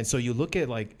 And so you look at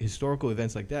like historical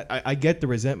events like that, I get the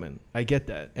resentment. I get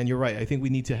that. And you're right. I think we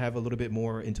need to have a little bit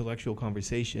more intellectual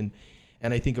conversation.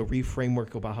 And I think a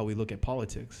reframework about how we look at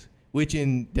politics, which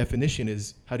in definition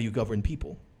is how do you govern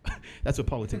people? That's what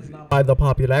politics is. By the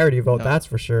popularity vote, no, that's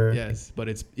for sure. Yes,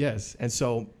 but yes. And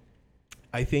so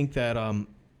I think that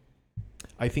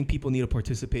I think people need to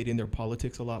participate in their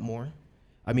politics a lot more.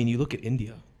 I mean, you look at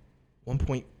India,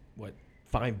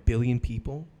 1.5 billion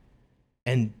people,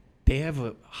 and they have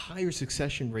a higher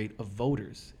succession rate of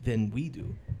voters than we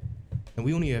do. And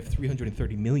we only have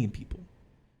 330 million people.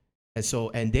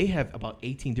 And they have about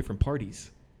 18 different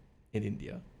parties in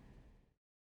India.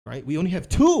 Right? We only have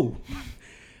 2.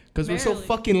 Because we're so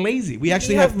fucking lazy. We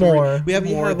actually have more. 3. We have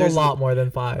more. There's a lot more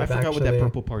than 5. I forgot what that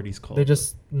purple party's called. They're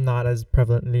just not as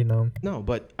prevalently known. No,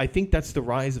 but I think that's the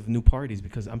rise of new parties,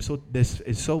 because this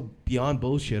is so beyond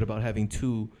bullshit about having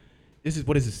 2.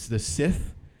 What is this? The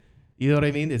Sith? You know what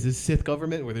I mean? Is this Sith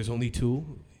government where there's only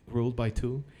 2, ruled by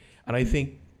 2? And I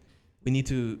think we need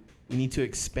to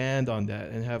expand on that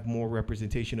and have more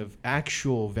representation of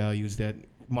actual values that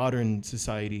modern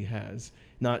society has,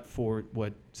 not for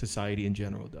what society in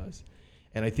general does.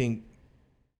 And I think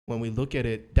when we look at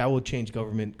it, that will change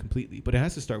government completely. But it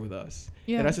has to start with us.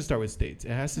 Yeah. It has to start with states.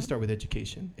 It has to start with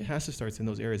education. It has to start in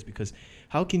those areas, because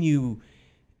how can you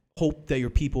hope that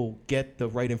your people get the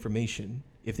right information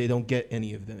if they don't get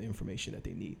any of the information that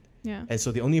they need? Yeah. And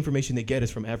so the only information they get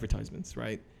is from advertisements,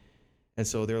 right? And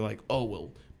so they're like, oh,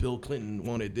 well, Bill Clinton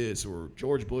wanted this, or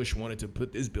George Bush wanted to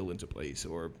put this bill into place,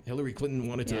 or Hillary Clinton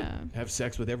wanted to have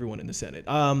sex with everyone in the Senate.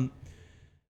 But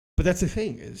that's the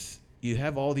thing, is you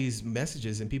have all these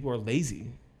messages and people are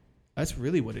lazy. That's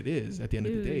really what it is at the end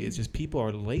of the day. It's just people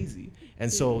are lazy.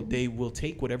 And so they will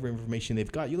take whatever information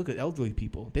they've got. You look at elderly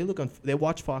people. They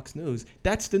watch Fox News.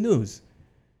 That's the news.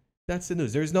 That's the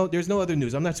news. There's no other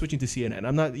news. I'm not switching to CNN.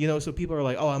 I'm not, so people are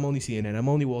like, oh, I'm only CNN. I'm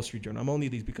only Wall Street Journal. I'm only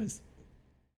these because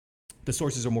the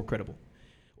sources are more credible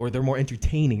or they're more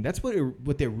entertaining. That's what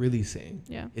they're really saying.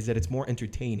 Yeah. Is that it's more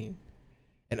entertaining.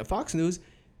 And Fox News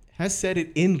has said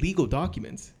it in legal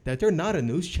documents that they're not a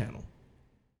news channel.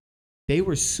 They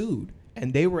were sued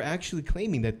and they were actually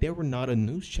claiming that they were not a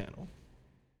news channel.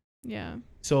 Yeah.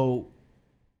 So,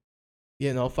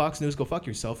 Fox News, go fuck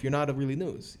yourself. You're not a really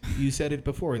news. You said it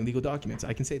before in legal documents.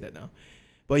 I can say that now.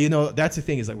 But, that's the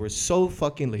thing is like we're so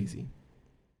fucking lazy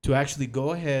to actually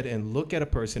go ahead and look at a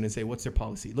person and say, what's their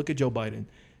policy? Look at Joe Biden.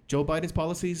 Joe Biden's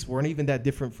policies weren't even that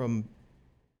different from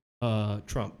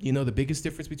Trump. The biggest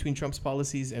difference between Trump's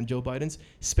policies and Joe Biden's?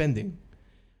 Spending.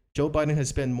 Joe Biden has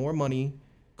spent more money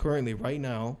currently right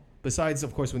now, besides,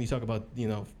 of course, when you talk about,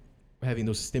 having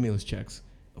those stimulus checks.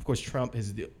 Of course, Trump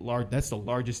is that's the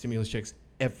largest stimulus checks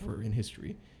ever in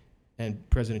history. And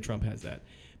President Trump has that.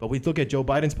 But we look at Joe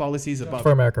Biden's policies about...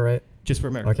 For America, right? Just for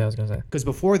America. Okay, I was going to say. Because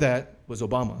before that was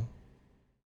Obama.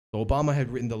 So Obama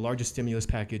had written the largest stimulus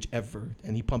package ever,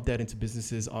 and he pumped that into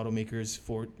businesses, automakers,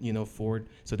 Ford,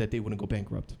 so that they wouldn't go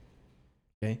bankrupt.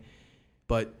 Okay?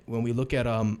 But when we look at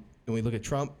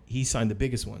Trump, he signed the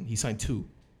biggest one. He signed 2,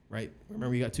 right?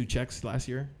 Remember he got 2 checks last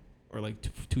year or like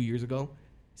 2 years ago?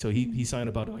 So he signed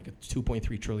about like a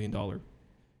 $2.3 trillion,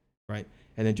 right?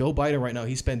 And then Joe Biden right now,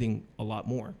 he's spending a lot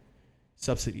more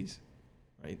subsidies,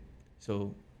 right?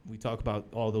 So we talk about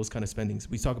all those kind of spendings.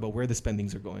 We talk about where the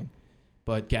spendings are going.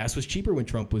 But gas was cheaper when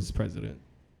Trump was president.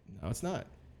 Now it's not.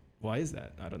 Why is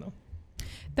that? I don't know.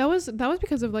 That was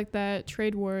because of like that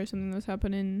trade war or something that was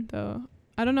happening though.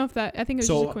 I don't know if that, I think it was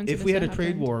just a coincidence. If we had a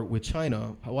trade war with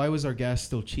China, why was our gas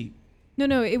still cheap?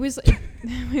 No, it was,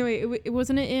 wait, it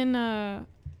wasn't in,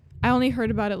 I only heard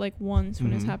about it like once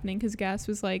when it was happening because gas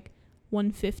was like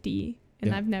 $1.50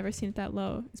 and I've never seen it that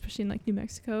low, especially in like New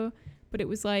Mexico. But it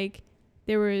was like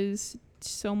there was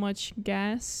so much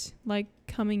gas like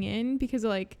coming in because of,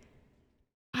 like,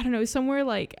 I don't know, somewhere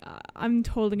like I'm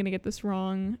totally gonna get this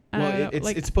wrong. Well,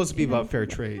 it's supposed to be about fair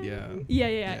trade, yeah.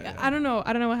 Yeah. I don't know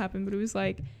what happened, but it was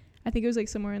like I think it was like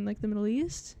somewhere in like the Middle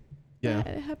East. Yeah,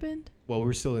 that it happened. Well,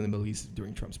 we're still in the Middle East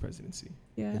during Trump's presidency.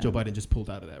 Yeah, and Joe Biden just pulled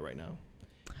out of that right now.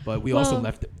 But we also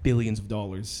left billions of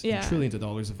dollars, and trillions of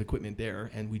dollars of equipment there,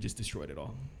 and we just destroyed it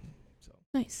all. So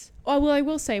nice. Oh, well, I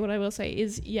will say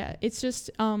is it's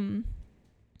just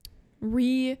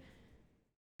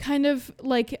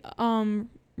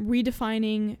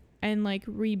redefining and like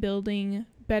rebuilding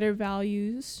better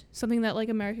values, something that like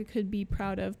America could be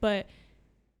proud of, but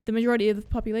the majority of the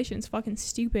population is fucking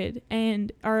stupid,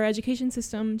 and our education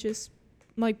system just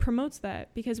like promotes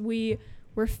that because we're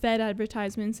fed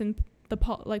advertisements, and the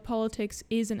politics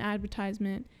is an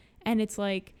advertisement, and it's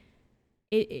like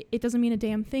it doesn't mean a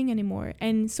damn thing anymore.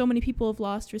 And so many people have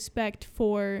lost respect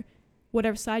for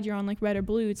whatever side you're on, like red or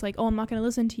blue. It's like, oh, I'm not going to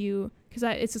listen to you because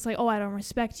it's just like, oh, I don't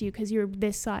respect you because you're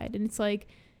this side. And it's like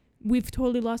we've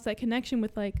totally lost that connection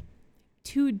with like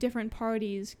 2 different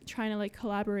parties trying to like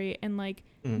collaborate and like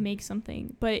make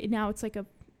something. But now it's like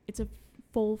it's a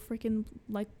full freaking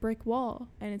like brick wall,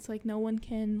 and it's like no one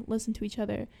can listen to each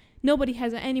other. Nobody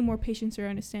has any more patience or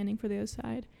understanding for the other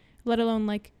side, let alone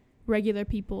like regular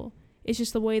people. It's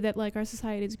just the way that like our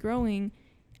society is growing,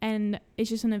 and it's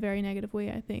just in a very negative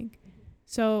way, I think.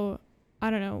 So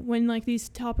I don't know, when like these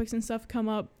topics and stuff come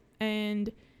up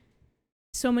and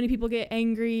so many people get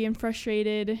angry and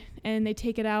frustrated and they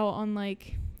take it out on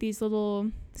like these little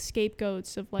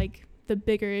scapegoats of like the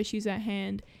bigger issues at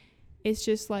hand, it's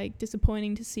just like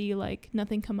disappointing to see like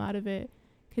nothing come out of it,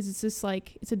 because it's just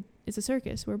like it's a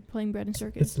circus. We're playing bread and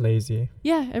circus. It's lazy.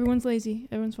 Yeah, everyone's lazy.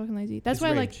 Everyone's fucking lazy. That's it's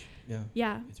why rage.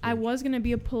 I was gonna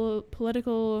be a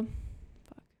political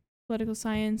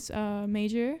science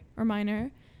major or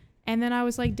minor, and then I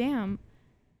was like, damn,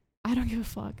 I don't give a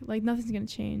fuck. Like nothing's gonna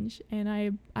change, and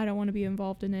I don't want to be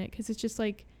involved in it because it's just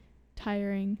like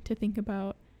tiring to think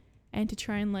about and to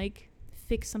try and like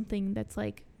fix something that's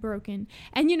like broken.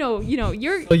 And you know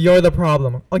you're so you're the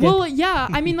problem. Okay. Well, yeah,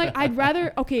 I mean, like I'd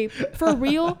rather for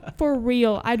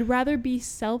real I'd rather be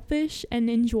selfish and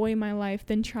enjoy my life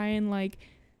than try and like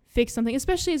fix something,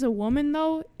 especially as a woman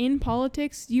though in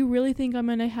politics. Do you really think I'm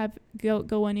gonna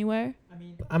go anywhere? I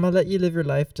mean, I'm gonna let you live your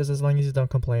life just as long as you don't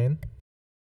complain.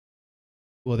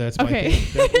 Well, that's my Okay.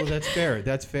 thing. That's fair.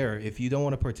 That's fair. If you don't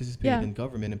want to participate Yeah. in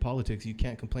government and politics, you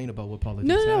can't complain about what politics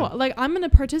No. have. Like, I'm gonna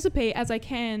participate as I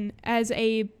can as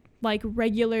a like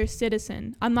regular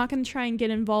citizen. I'm not gonna try and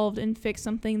get involved and fix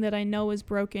something that I know is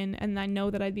broken and I know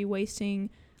that I'd be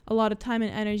wasting a lot of time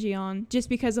and energy on just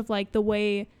because of like the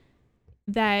way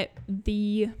that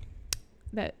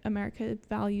that America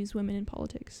values women in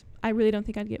politics. I really don't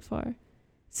think I'd get far.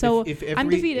 So if I'm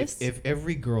defeatist. If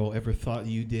every girl ever thought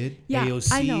you did, Yeah,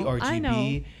 AOC, I know,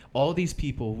 RGB, all these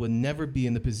people would never be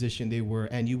in the position they were,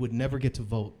 and you would never get to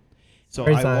vote. So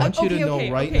Where's I that? want you to know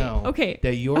now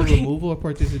that your removal of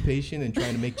participation and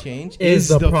trying to make change is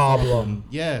the problem.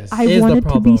 Yes. I is wanted the to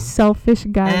problem. be selfish,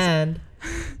 guys. And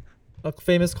a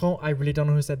famous quote, I really don't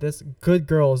know who said this, good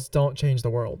girls don't change the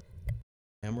world.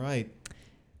 I'm right.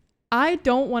 I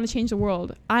don't want to change the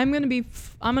world. I'm gonna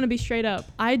be straight up.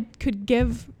 I could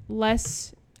give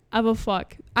less of a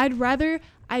fuck. I'd rather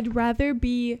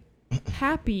be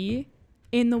happy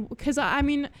in the, because I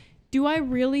mean, do I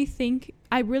really think,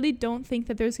 I really don't think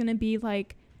that there's gonna be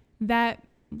like that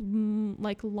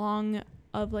like long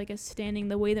of like a standing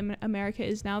the way that America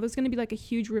is now. There's gonna be like a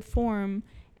huge reform,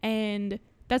 and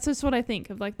that's just what I think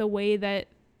of, like the way that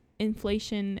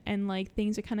inflation and like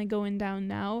things are kind of going down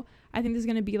now. I think there's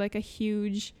going to be like a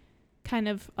huge kind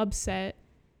of upset,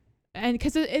 and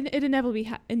because it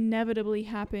inevitably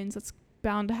happens. That's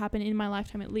bound to happen in my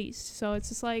lifetime at least. So it's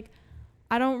just like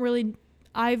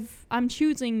I'm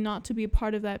choosing not to be a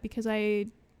part of that because I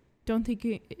don't think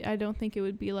it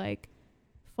would be like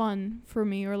fun for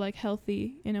me or like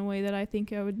healthy in a way that I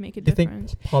think I would make a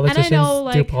difference. You think politicians know,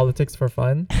 like, do politics for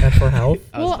fun and for health?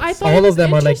 Well, I thought all of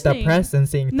them are like interesting. depressed and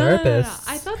seeing therapists.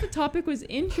 No. I thought the topic was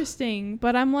interesting,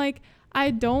 but I'm like, I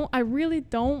really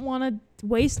don't want to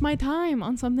waste my time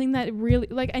on something that really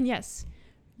like. And yes,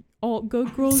 all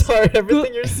good girls. Sorry,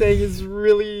 everything you're saying is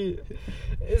really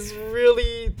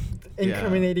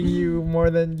incriminating you more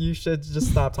than you should. Just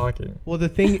stop talking. Well, the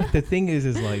thing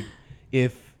is like,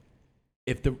 if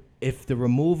the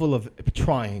removal of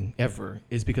trying ever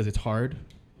is because it's hard,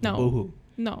 no, boo-hoo.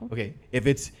 No. Okay, if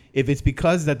it's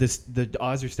because that the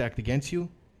odds are stacked against you,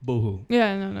 boo-hoo.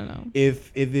 Yeah, no.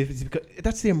 If it's because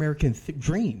that's the American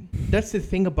dream. That's the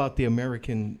thing about the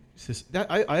American system.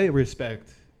 That I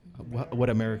respect what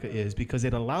America is, because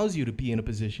it allows you to be in a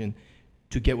position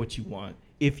to get what you want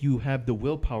if you have the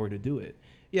willpower to do it.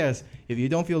 Yes, if you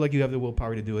don't feel like you have the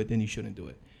willpower to do it, then you shouldn't do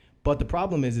it. But the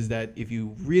problem is that if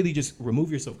you really just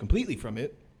remove yourself completely from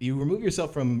it, you remove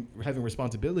yourself from having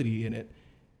responsibility in it,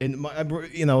 and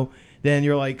then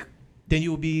you're like, then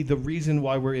you'll be the reason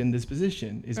why we're in this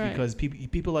position is right. Because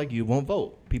people like you won't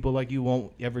vote. People like you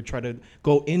won't ever try to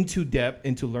go into depth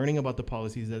into learning about the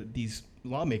policies that these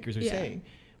lawmakers are saying.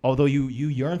 Although you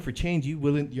yearn for change,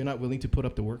 you're not willing to put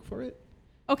up the work for it.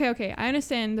 Okay. I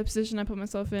understand the position I put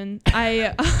myself in.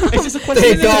 It's just a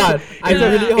question. Thank God. I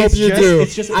really hope you do.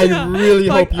 I really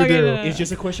hope you do. It's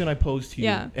just a question I pose to you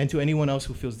and to anyone else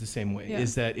who feels the same way. Yeah.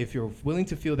 Is that if you're willing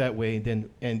to feel that way, then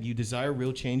and you desire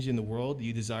real change in the world,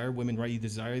 you desire women's rights, you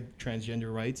desire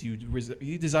transgender rights, you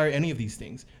desire any of these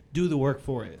things, do the work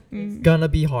for it. It's gonna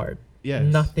be hard. Yes.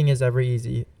 Nothing is ever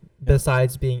easy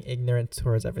besides being ignorant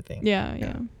towards everything.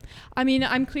 Yeah. I mean,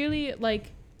 I'm clearly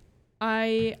like,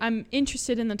 I'm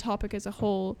interested in the topic as a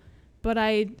whole, but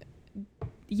I'm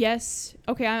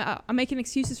making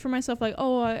excuses for myself, like,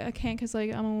 oh, I can't because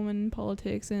like I'm a woman in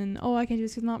politics, and oh, I can't do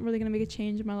this because I'm not really gonna make a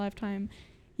change in my lifetime.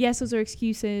 Yes, those are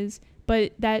excuses,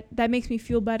 but that makes me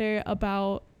feel better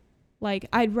about like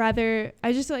I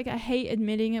hate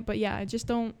admitting it, but yeah,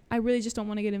 I really just don't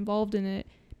want to get involved in it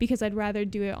because I'd rather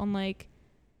do it on like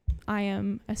I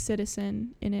am a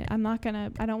citizen in it. I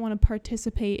don't want to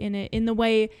participate in it in the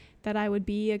way that I would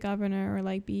be a governor or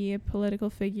like be a political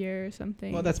figure or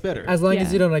something. Well, that's better. As long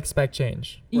as you don't expect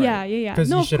change. Right. Yeah. Because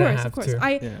you shouldn't have to.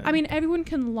 I mean, everyone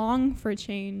can long for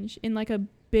change in like a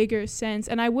bigger sense,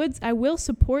 and I will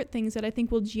support things that I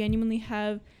think will genuinely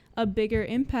have a bigger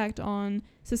impact on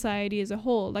society as a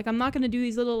whole. Like I'm not going to do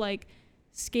these little like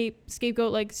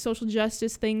scapegoat like social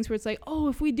justice things where it's like, oh,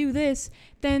 if we do this,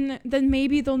 then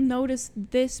maybe they'll notice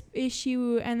this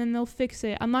issue and then they'll fix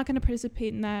it. I'm not going to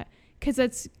participate in that because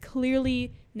that's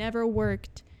clearly never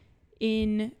worked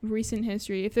in recent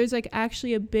history. If there's like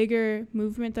actually a bigger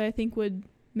movement that I think would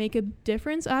make a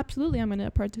difference, absolutely I'm going to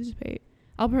participate.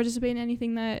 I'll participate in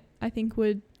anything that I think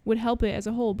would help it as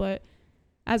a whole. But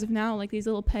as of now, like these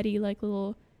little petty like,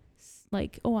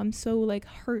 oh, I'm so like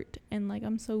hurt and like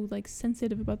I'm so like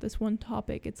sensitive about this one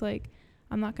topic, it's like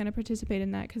I'm not going to participate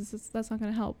in that because that's not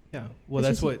going to help. Yeah, well,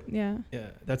 that's what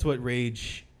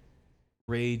rage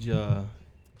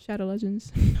Shadow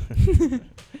Legends.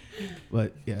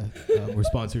 But yeah, we're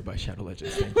sponsored by Shadow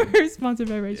Legends. Thank you. We're sponsored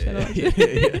by Rage Shadow Legends.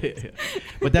 Yeah.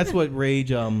 But that's what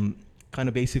Rage kind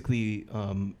of basically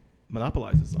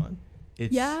monopolizes on.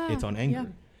 It's on anger. Yeah.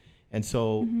 And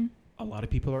so a lot of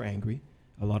people are angry.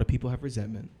 A lot of people have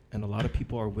resentment. And a lot of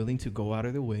people are willing to go out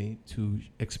of their way to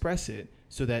express it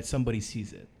so that somebody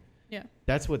sees it. Yeah.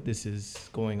 That's what this is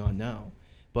going on now.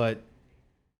 But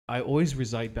I always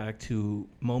reside back to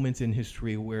moments in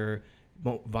history where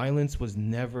violence was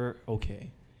never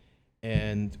okay,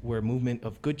 and where movement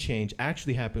of good change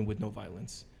actually happened with no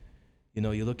violence. You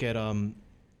know, you look at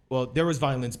well, there was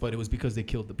violence, but it was because they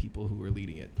killed the people who were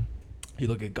leading it. You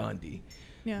look at Gandhi.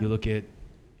 Yeah. You look at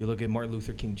Martin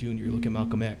Luther King Jr. You look at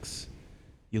Malcolm X.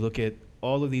 You look at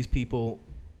all of these people.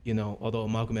 You know, although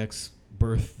Malcolm X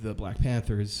birthed the Black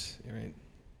Panthers, right?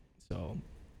 So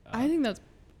I think that's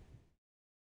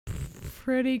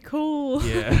pretty cool.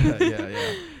 Yeah.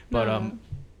 No.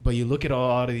 But you look at a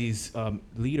lot of these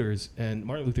leaders, and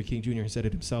Martin Luther King Jr. said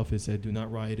it himself. He said, "Do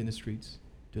not riot in the streets.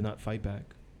 Do not fight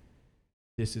back.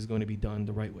 This is going to be done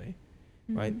the right way."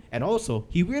 Right? And also,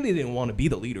 he really didn't want to be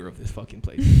the leader of this fucking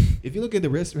place. If you look at the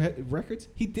records,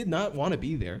 he did not want to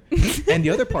be there. And the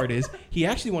other part is, he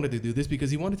actually wanted to do this because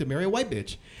he wanted to marry a white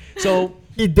bitch. So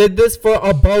he did this for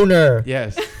a boner.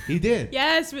 yes, he did.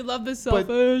 Yes, we love the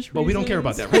selfish But we don't care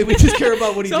about that, right? We just care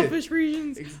about what he selfish did.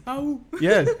 reasons. Oh.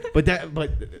 Yes, but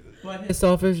His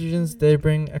selfish reasons did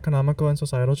bring economical and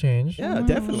societal change. yeah,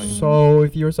 definitely. So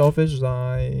if you're selfish,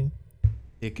 Zai,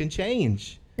 It can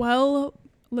change. Well,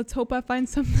 let's hope I find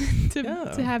something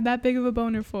to have that big of a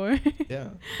boner for.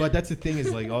 Yeah, but that's the thing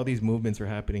is like all these movements are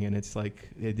happening, and it's like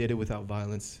they did it without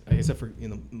violence, except for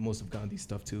most of Gandhi's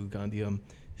stuff too. Gandhi,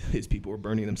 his people were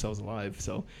burning themselves alive,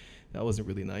 so that wasn't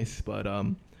really nice. But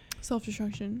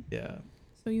Self-destruction. yeah,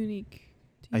 So unique.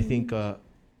 I think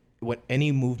when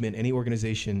any movement, any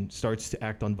organization starts to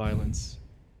act on violence,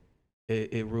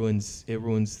 it ruins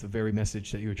the very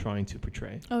message that you're trying to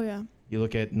portray. Oh yeah. You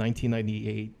look at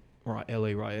 1998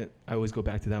 LA riot. I always go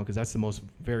back to that because that's the most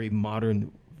very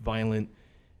modern, violent,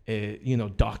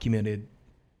 documented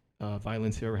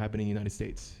violence ever happened in the United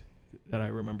States that I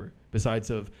remember. Besides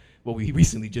of what we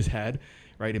recently just had,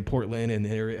 right, in Portland and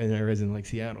areas in like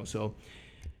Seattle. So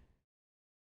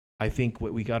I think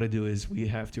what we got to do is we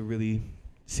have to really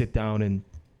sit down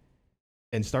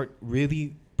and start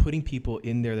really putting people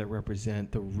in there that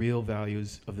represent the real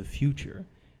values of the future,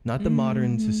 not the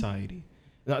modern society,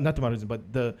 not the modern, but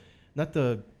not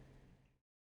the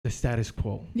status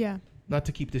quo. Yeah. Not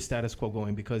to keep the status quo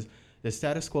going, because the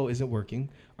status quo isn't working.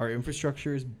 Our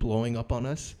infrastructure is blowing up on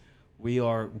us. We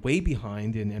are way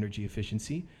behind in energy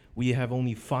efficiency. We have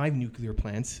only 5 nuclear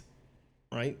plants,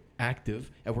 right,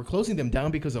 active, and we're closing them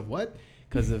down because of what?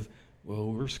 Because of,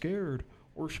 well, we're scared.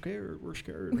 We're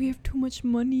scared. We have too much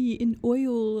money in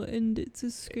oil, and it's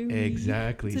a scary.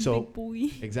 Exactly. It's a big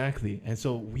boy. Exactly. And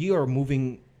so we are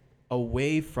moving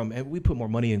away from, and we put more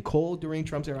money in coal during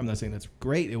Trump's era. I'm not saying that's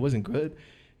great. It wasn't good,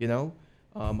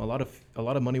 a lot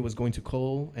of money was going to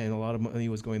coal, and a lot of money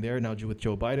was going there. Now with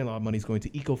Joe Biden, a lot of money is going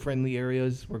to eco-friendly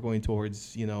areas. We're going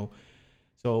towards,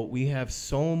 so we have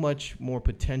so much more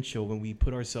potential when we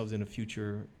put ourselves in a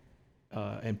future,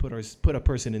 and put a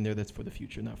person in there that's for the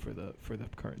future, not for the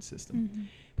current system.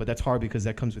 But that's hard because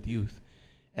that comes with youth.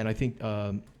 And I think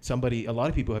a lot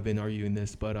of people have been arguing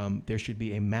this, but there should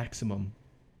be a maximum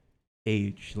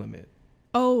age limit.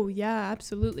 Oh yeah,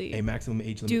 absolutely. A maximum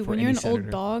age limit. Dude, for when any you're an senator.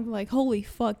 old dog, like holy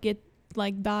fuck,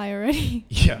 die already.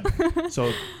 Yeah.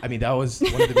 So I mean, that was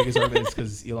one of the biggest arguments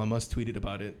because Elon Musk tweeted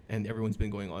about it, and everyone's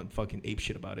been going on fucking ape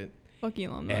shit about it. Fuck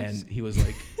Elon Musk. And he was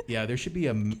like, "Yeah, there should be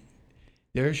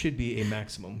a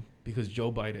maximum because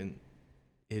Joe Biden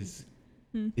is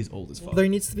old as fuck." there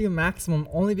needs to be a maximum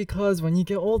only because when you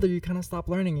get older, you kind of stop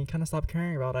learning. You kind of stop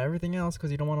caring about everything else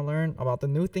because you don't want to learn about the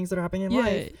new things that are happening in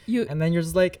life. And then you're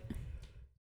just like,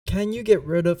 can you get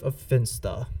rid of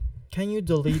Finsta? Can you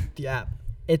delete the app?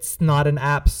 It's not an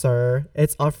app, sir.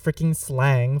 It's a freaking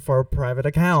slang for a private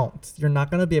account. You're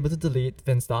not going to be able to delete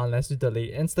Finsta unless you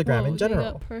delete Instagram in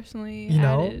general. Personally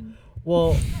added.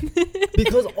 Well,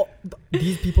 because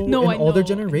these people in older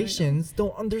generations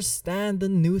don't understand the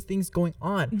new things going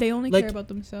on. They only care about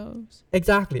themselves.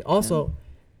 Exactly. Also,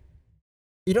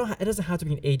 it doesn't have to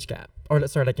be an age gap, or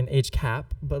like an age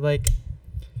cap, but like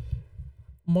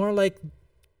more like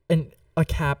a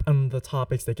cap on the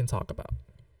topics they can talk about.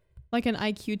 Like an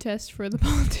IQ test for the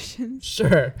politicians.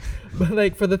 Sure. But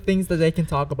like for the things that they can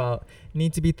talk about,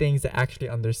 need to be things they actually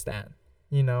understand,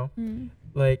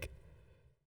 Like,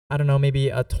 I don't know, maybe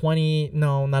a 10-year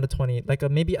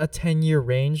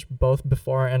range, both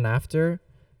before and after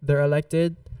they're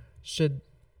elected, should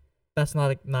that's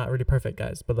not really perfect,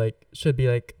 guys, but like should be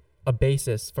like a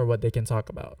basis for what they can talk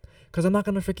about. Because I'm not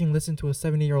gonna freaking listen to a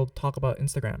 70-year-old talk about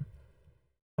Instagram.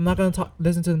 I'm not gonna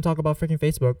listen to them talk about freaking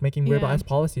Facebook making weird ass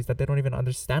policies that they don't even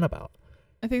understand about.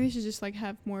 I think they should just like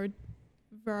have more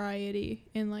variety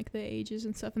in like the ages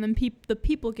and stuff, and then the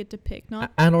people get to pick,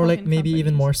 not and or like maybe companies.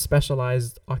 even more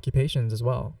specialized occupations as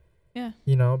well. Yeah.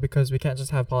 You know, because we can't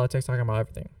just have politics talking about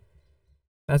everything.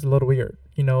 That's a little weird.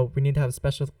 You know, we need to have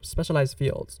specialized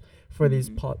fields for these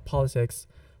politics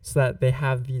so that they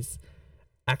have these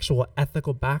actual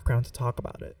ethical background to talk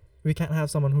about it. We can't have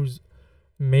someone who's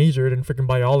majored in freaking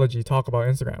biology talk about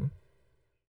Instagram.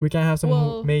 We can't have someone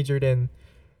who majored in,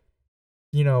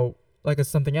 you know, like a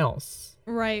something else.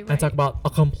 Right. And talk about a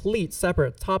complete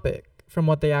separate topic from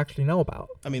what they actually know about.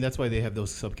 I mean, that's why they have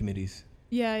those subcommittees.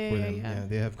 Yeah.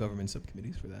 They have government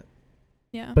subcommittees for that.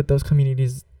 Yeah. But those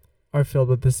communities are filled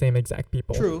with the same exact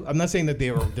people. True. I'm not saying that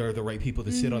they're the right people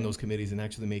to sit on those committees and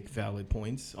actually make valid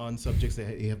points on subjects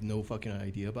that they have no fucking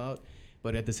idea about.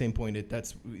 But at the same point,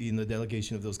 that's in the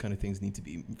delegation of those kind of things need to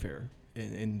be fair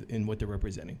in what they're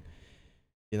representing.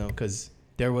 You know, because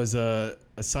there was a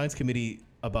science committee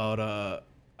about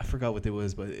I forgot what it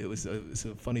was, but it's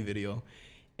a funny video,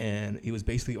 and he was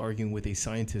basically arguing with a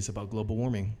scientist about global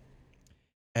warming,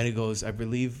 and he goes, I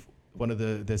believe one of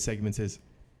the segments is,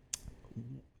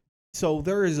 so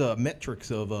there is a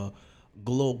metrics of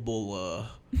global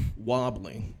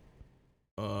wobbling.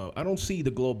 I don't see the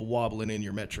global wobbling in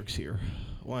your metrics here.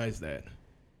 Why is that?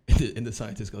 And the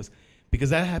scientist goes,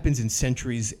 because that happens in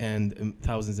centuries and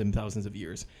thousands of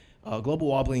years. Global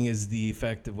wobbling is the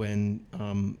effect of when,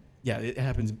 it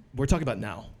happens. We're talking about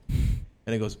now.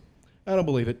 And he goes, I don't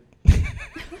believe it.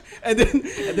 and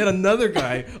then another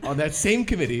guy on that same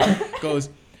committee goes,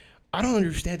 I don't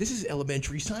understand. This is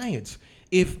elementary science.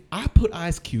 If I put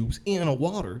ice cubes in a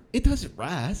water, it doesn't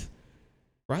rise,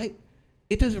 right?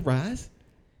 It doesn't rise.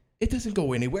 It doesn't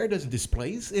go anywhere. It doesn't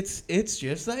displace. It's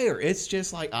just there. It's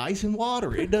just like ice and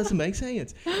water. It doesn't make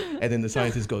sense. And then the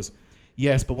scientist goes,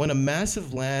 yes, but when a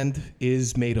massive land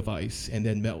is made of ice and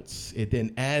then melts, it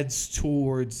then adds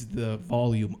towards the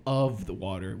volume of the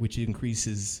water, which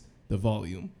increases the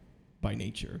volume by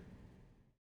nature.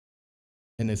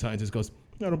 And the scientist goes,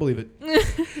 I don't believe it.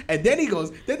 And then he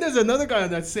goes, then there's another guy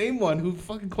on that same one who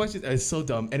fucking questions. It's so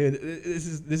dumb. And this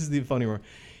is the funny one.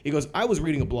 He goes, I was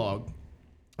reading a blog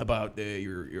about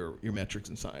your metrics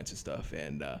and science and stuff,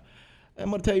 and I'm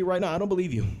going to tell you right now, I don't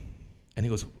believe you. And he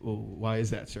goes, well, why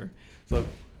is that, sir? So,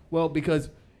 well,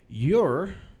 because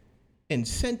you're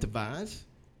incentivized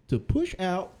to push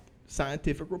out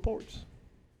scientific reports.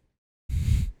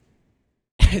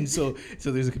 And so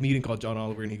there's a comedian called John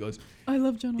Oliver, and he goes, I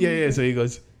love John Oliver. Yeah. So he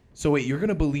goes, so wait, you're going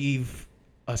to believe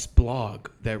a blog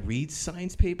that reads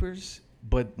science papers,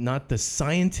 but not the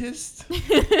scientist?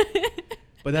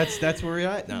 But that's where we're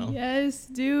at now. Yes,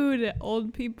 dude.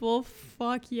 Old people.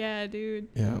 Fuck yeah, dude.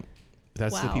 Yeah.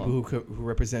 That's the people who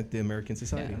represent the American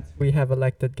society. Yeah. We have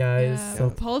elected guys. Yeah. So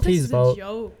politics please is vote. a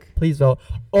joke. Please vote.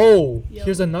 Oh,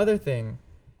 here's another thing.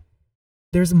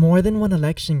 There's more than one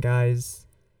election, guys.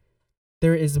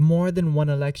 There is more than one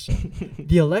election.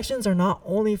 The elections are not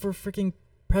only for freaking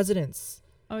presidents.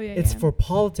 Oh, yeah. It's for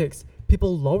politics.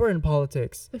 People lower in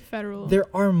politics. The federal. There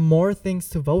are more things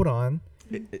to vote on.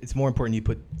 It's more important you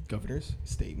put governors,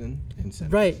 statemen, and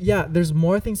senators. Right, yeah, there's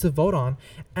more things to vote on,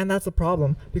 and that's a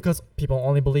problem because people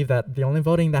only believe that the only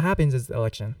voting that happens is the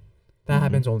election. That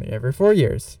happens only every 4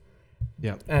 years.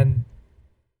 Yeah. And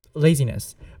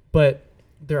laziness. But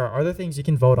there are other things you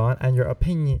can vote on, and your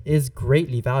opinion is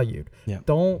greatly valued. Yeah.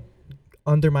 Don't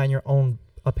undermine your own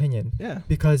opinion. Yeah.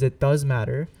 Because it does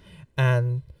matter,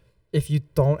 and if you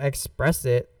don't express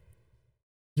it,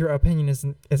 your opinion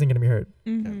isn't going to be heard.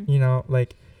 Mm-hmm. You know,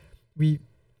 like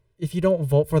if you don't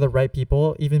vote for the right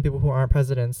people, even people who aren't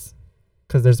presidents,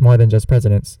 because there's more than just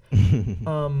presidents,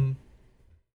 you're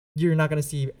not going to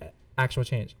see actual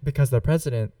change because the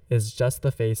president is just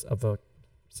the face of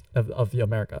the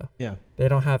America. Yeah. They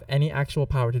don't have any actual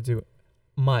power to do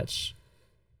much.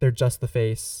 They're just the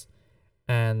face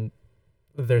and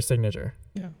their signature.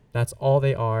 Yeah. That's all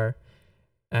they are.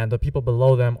 And the people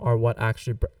below them are what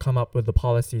actually come up with the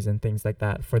policies and things like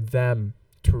that for them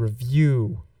to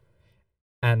review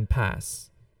and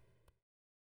pass.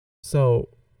 So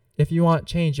if you want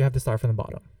change, you have to start from the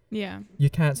bottom. Yeah. You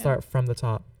can't start from the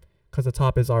top because the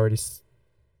top is already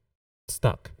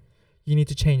stuck. You need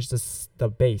to change the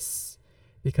base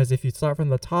because if you start from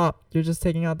the top, you're just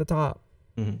taking out the top.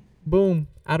 Mm-hmm. Boom,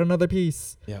 add another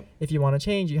piece. Yeah. If you want to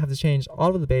change, you have to change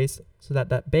all of the base so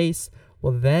that base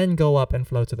will then go up and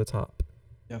flow to the top.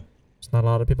 Yeah. Which not a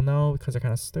lot of people know because they're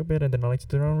kind of stupid and they don't like to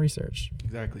do their own research.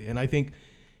 Exactly. And I think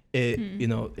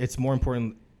it's more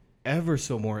important ever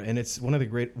so more, and it's one of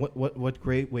the what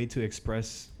great way to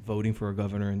express voting for a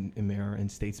governor and mayor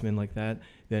and statesman like that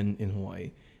than in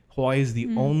Hawaii. Hawaii is the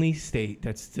only state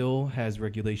that still has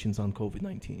regulations on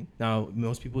COVID-19. Now,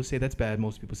 most people say that's bad.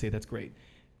 Most people say that's great.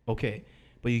 Okay,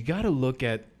 but you got to look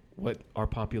at what our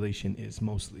population is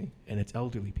mostly, and it's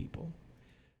elderly people.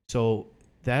 So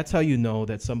that's how you know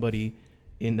that somebody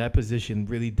in that position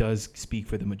really does speak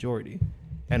for the majority.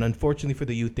 And unfortunately for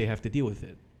the youth, they have to deal with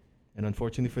it. And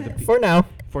unfortunately for the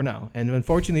for now, and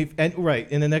unfortunately, and right,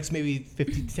 in the next maybe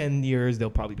 10 years, they'll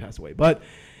probably pass away. But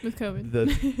with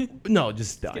COVID, no,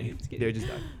 just die. They're just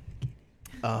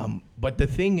die. But the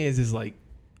thing is like,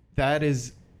 that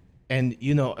is, and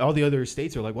all the other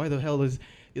states are like, why the hell is,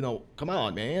 come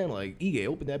on, man, like, Ige,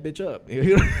 open that bitch up.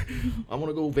 I want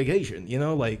to go vacation.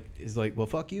 Like, it's like, well,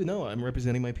 fuck you. No, I'm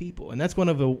representing my people, and that's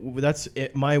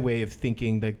my way of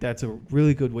thinking. Like, that's a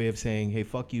really good way of saying, hey,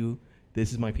 fuck you.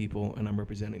 This is my people, and I'm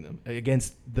representing them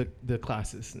against the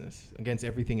classlessness, against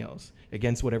everything else,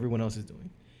 against what everyone else is doing,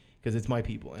 because it's my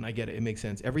people, and I get it. It makes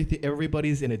sense.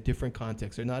 Everybody's in a different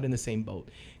context. They're not in the same boat.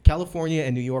 California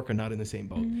and New York are not in the same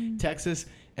boat. Texas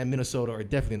and Minnesota are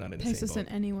definitely not in the same boat. Texas and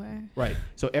anywhere. Right.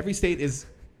 So every state is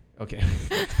okay.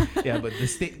 Yeah, but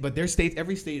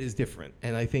every state is different,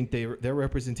 and I think their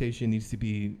representation needs to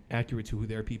be accurate to who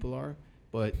their people are.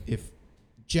 But if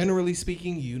generally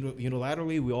speaking,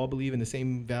 unilaterally, we all believe in the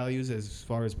same values as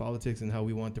far as politics and how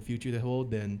we want the future to hold,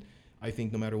 then I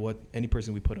think no matter what, any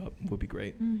person we put up would be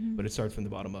great. But it starts from the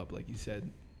bottom up, like you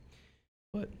said.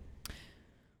 But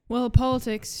well,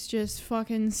 politics just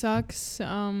fucking sucks.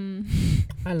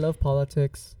 I love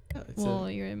politics. Yeah, well,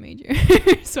 you're a major,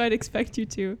 so I'd expect you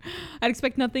to. I'd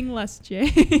expect nothing less,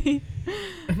 Jay.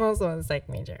 I'm also on the psych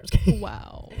major.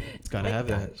 Wow. It's got to have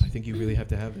that. I think you really have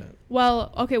to have that.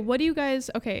 Well, okay, what do you guys...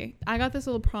 Okay, I got this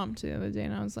little prompt the other day,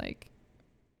 and I was like,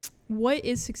 what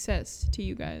is success to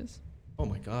you guys? Oh,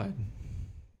 my God.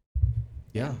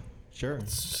 Yeah, sure.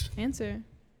 Answer.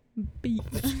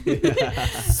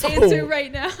 So Answer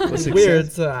right now.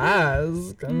 Weird to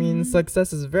ask. I mean,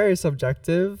 success is very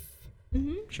subjective.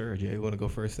 Sure, Jay. You want to go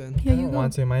first then? Yeah, I don't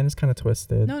want to. Mine is kind of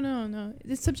twisted. No.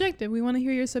 It's subjective. We want to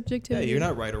hear your subjectivity. Yeah, you're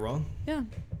not right or wrong. Yeah.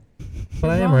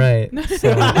 But I am right. So.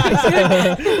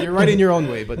 You're right in your own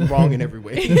way, but wrong in every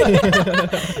way.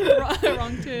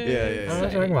 wrong too. Yeah. I'm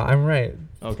not talking about. I'm right.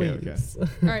 Okay. Please.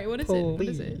 All right. What is it? What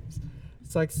is it?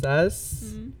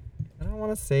 Success. I don't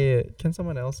want to say it. Can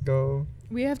someone else go?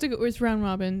 We have to go. It's round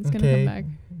robin. It's Okay. gonna come back.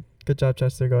 Good job,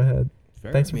 Chester. Go ahead.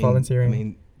 Fair. Thanks for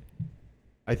volunteering.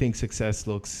 I think success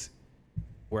looks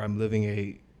where I'm living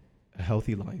a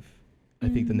healthy life. I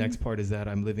think the next part is that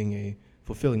I'm living a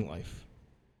fulfilling life.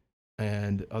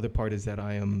 And the other part is that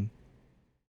I'm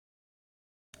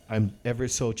ever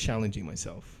so challenging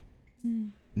myself.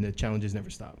 And the challenges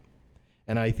never stop.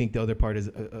 And I think the other part is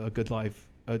a good life,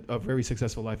 a very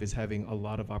successful life is having a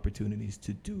lot of opportunities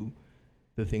to do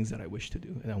the things that I wish to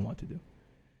do and I want to do.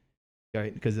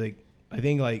 Right? Because I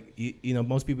think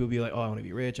most people will be like, oh, I want to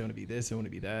be rich, I want to be this, I want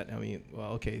to be that. I mean,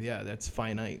 well, okay, yeah, that's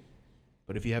finite.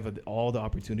 But if you have all the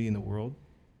opportunity in the world,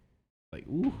 like,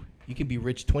 ooh, you can be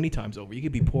rich 20 times over. You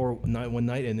could be poor one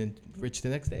night and then rich the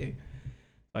next day.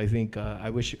 I think I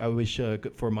wish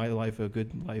for my life, a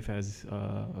good life has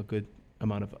a good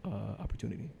amount of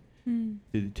opportunity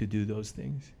to do those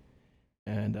things,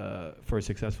 and for a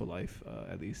successful life,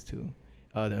 at least too.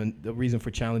 The reason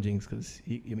for challenging is because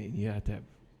you have to have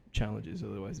challenges,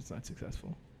 otherwise it's not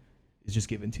successful. It's just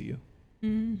given to you.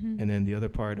 And then the other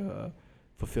part,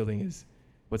 fulfilling, is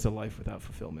what's a life without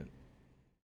fulfillment,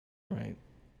 right?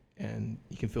 And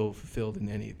you can feel fulfilled in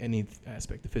any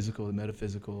aspect, the physical, the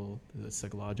metaphysical, the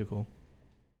psychological,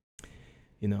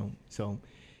 so,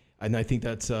 and I think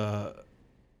that's I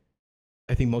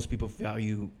think most people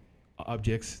value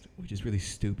objects, which is really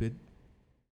stupid,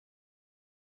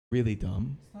 really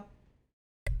dumb.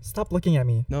 Stop looking at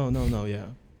me. No, yeah.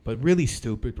 But really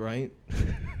stupid, right?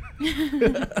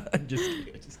 Just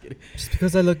kidding. Just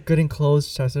because I look good in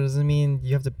clothes, Chester, doesn't mean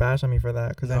you have to bash on me for that.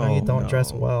 Because I know you don't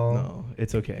dress well. No,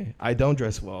 it's okay. I don't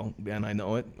dress well, and I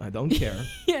know it. I don't care.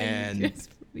 And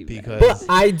because but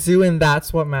I do, and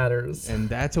that's what matters. And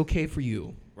that's okay for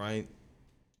you, right?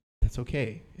 That's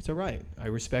okay. It's all right. I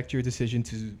respect your decision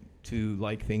to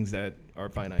like things that are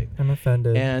finite. I'm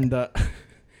offended. And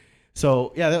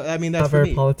so yeah, I mean that's not for very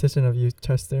me. Politician of you,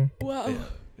 Chester. Wow.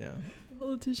 Yeah.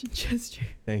 Politician Chester.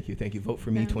 Thank you. Vote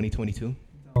for me, 2022.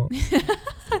 He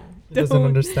doesn't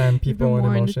understand people and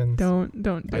emotions. Don't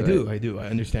do it. I do. I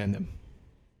understand them.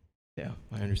 Yeah,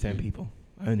 I understand people.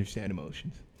 I understand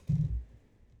emotions.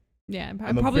 Yeah,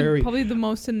 probably the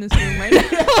most in this room right now.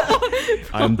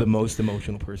 I'm the most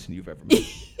emotional person you've ever met.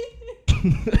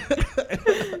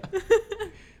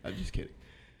 I'm just kidding.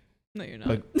 No, you're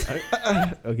not.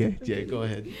 Okay, Jay, go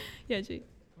ahead. Yeah, Jay.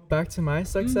 Back to my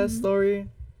success story.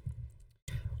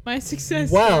 My success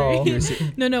story.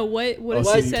 No. What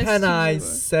can I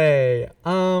say?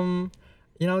 You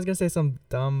know, I was gonna say some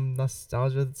dumb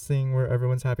nostalgia thing where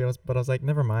everyone's happy, but I was like,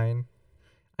 never mind.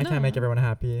 I can't make everyone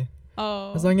happy.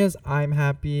 Oh. As long as I'm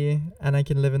happy and I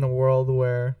can live in a world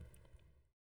where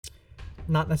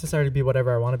not necessarily be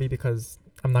whatever I want to be, because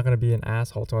I'm not gonna be an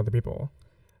asshole to other people,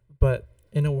 but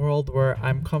in a world where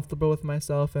I'm comfortable with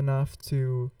myself enough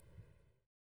to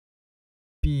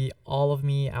be all of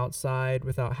me outside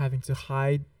without having to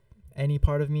hide any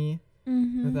part of me,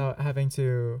 without having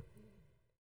to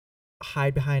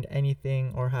hide behind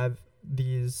anything or have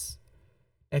these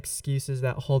excuses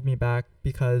that hold me back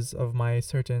because of my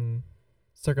certain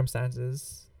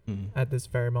circumstances at this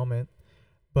very moment.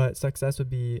 But success would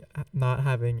be not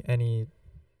having any,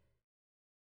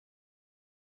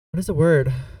 what is the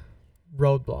word?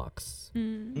 Roadblocks.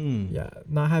 Yeah,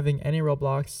 not having any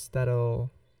roadblocks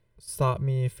that'll stop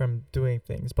me from doing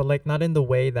things, but like not in the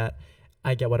way that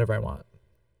I get whatever I want,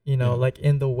 you know, like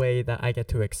in the way that I get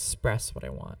to express what I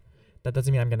want. That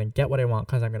doesn't mean I'm gonna get what I want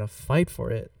because I'm gonna fight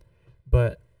for it,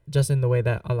 but just in the way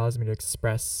that allows me to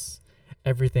express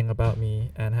everything about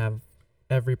me and have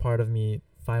every part of me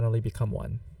finally become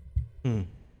one. I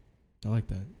like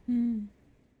that.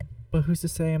 But who's to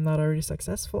say I'm not already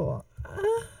successful?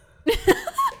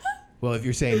 Well, if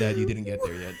you're saying that, you didn't get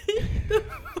there yet.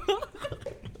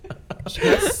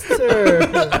 Chester.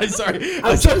 I'm sorry.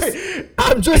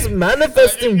 I'm just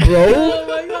manifesting, bro. Oh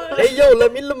my god. Hey yo,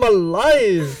 let me live my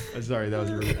life. I'm sorry, that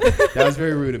was rude. That was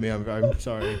very rude of me. I'm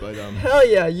sorry, but hell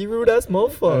yeah, you rude ass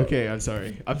mofo. Okay, I'm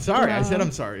sorry. I'm sorry. I said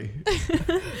I'm sorry.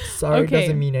 Sorry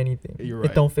doesn't mean anything. You're right.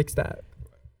 It don't fix that.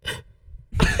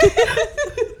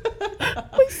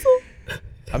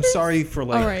 I'm sorry for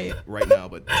right now,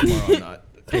 but tomorrow I'm not.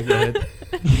 Okay, go ahead.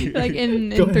 Like in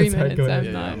Go 3 ahead, minutes, sorry, I'm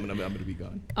Yeah, not. I'm gonna be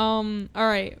gone. All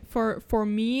right. For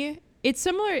me, it's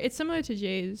similar to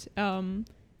Jay's.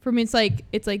 For me,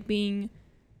 it's like being,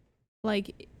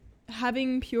 like,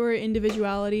 having pure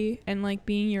individuality and like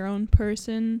being your own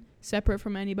person, separate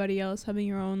from anybody else, having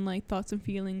your own like thoughts and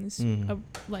feelings,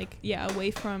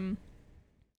 away from,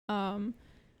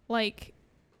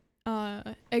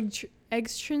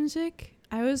 extrinsic.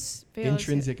 I was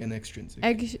intrinsic and extrinsic.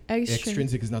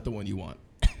 Extrinsic is not the one you want.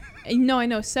 No, I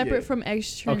know. Separate from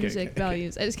extrinsic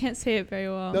values. I just can't say it very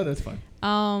well. No, that's fine.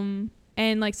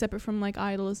 And like separate from like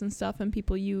idols and stuff and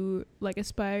people you like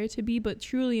aspire to be, but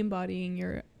truly embodying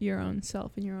your own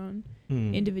self and your own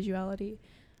individuality.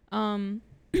 I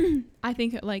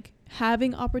think like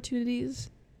having opportunities,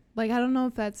 like I don't know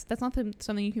if that's not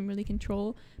something you can really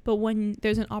control, but when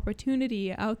there's an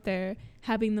opportunity out there,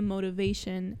 having the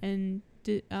motivation and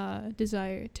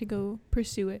desire to go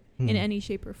pursue it in any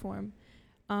shape or form.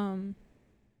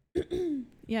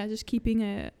 Just keeping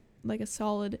a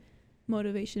solid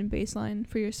motivation baseline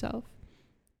for yourself.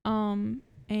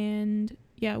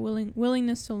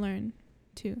 Willingness to learn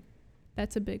too.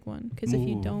 That's a big one, because if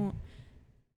you don't,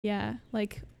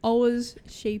 like always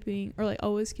shaping or like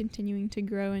always continuing to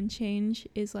grow and change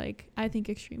is like, I think,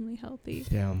 extremely healthy.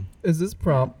 Damn. Is this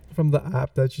prompt from the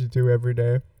app that you do every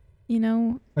day? You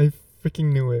know, I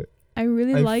freaking knew it. I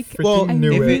really like. Well, I if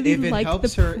really it like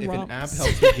helps the her, if an app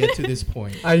helps her get to this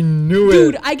point, I knew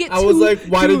it. Dude, I was like,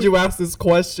 why did you ask this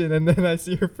question? And then I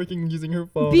see her freaking using her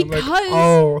phone. Because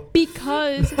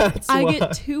I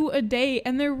get 2 a day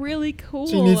and they're really cool.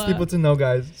 She needs people to know,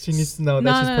 guys. She needs to know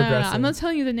that she's progressing. No. I'm not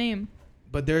telling you the name.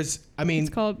 but it's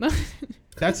called.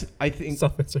 I think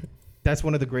Self-insert. that's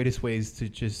one of the greatest ways to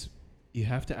you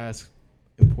have to ask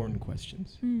important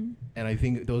questions. And I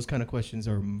think those kind of questions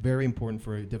are very important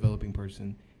for a developing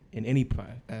person in any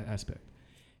aspect.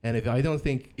 And if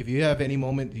you have any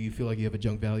moment that you feel like you have a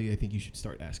junk value, I think you should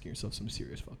start asking yourself some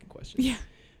serious fucking questions. Yeah.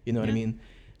 You know what I mean?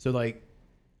 So like,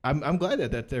 I'm glad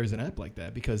that there's an app like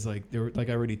that, because like like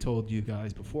I already told you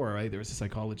guys before, right? There was a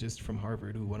psychologist from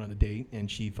Harvard who went on a date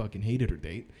and she fucking hated her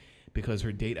date because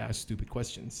her date asked stupid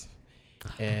questions.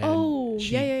 And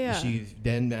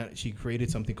she created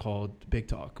something called Big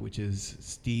Talk, which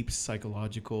is deep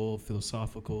psychological,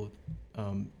 philosophical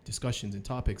discussions and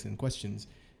topics and questions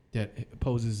that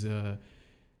poses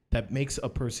that makes a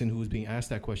person who is being asked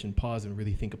that question pause and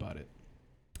really think about it,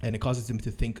 and it causes them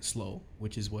to think slow,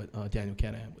 which is what Daniel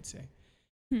Kahneman would say.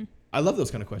 I love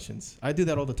those kind of questions. I do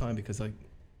that all the time because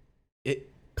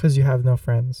you have no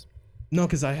friends. No,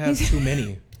 because I have too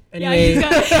many. Anyway. Yeah,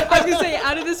 I was gonna say,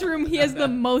 out of this room, he has the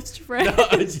most friends. No,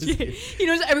 I'm just kidding. He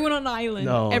knows everyone on the island.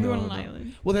 Everyone on the no.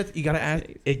 island. Well, that's you gotta ask.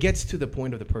 It gets to the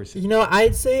point of the person. You know,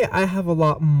 I'd say I have a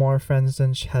lot more friends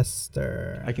than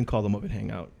Chester. I can call them up and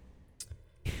hang out.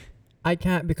 I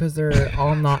can't because they're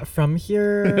all not from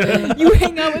here. You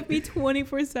hang out with me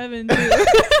 24/7, dude.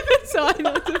 So I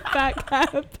know it's a fat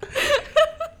cap.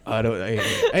 I don't.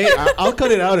 I'll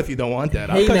cut it out if you don't want that.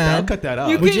 Hey, I'll cut that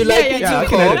out. Would you like me to I can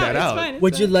call? edit that out.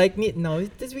 Would you like me? No,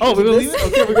 this we Oh, can we're do gonna leave this. it.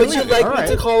 Okay, we're gonna Would leave you it. like All me right.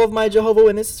 to call with my Jehovah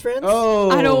Witnesses friends? Oh,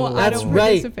 I don't That's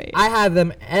right. participate. I have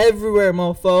them everywhere,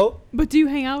 mofo. But do you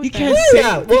hang out with You them? can't say.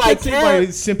 Yeah, You well, I can't say can.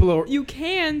 by simple. You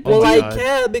can. Oh Well, my I God.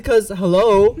 can because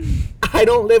hello, I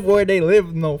don't live where they live,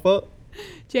 mofo.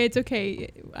 Jay, it's okay.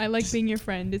 I like being your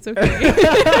friend. It's okay.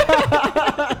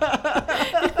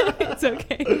 It's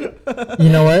okay. You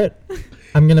know what?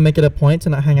 I'm gonna make it a point to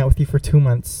not hang out with you for 2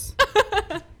 months.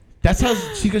 That's how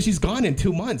because she's gone in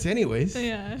 2 months, anyways.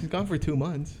 Yeah. She's gone for 2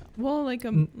 months. Well, like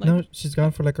No, she's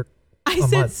gone for like a I a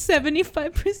said month.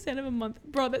 75% of a month,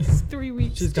 bro. That's 3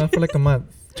 weeks. She's gone for like a month,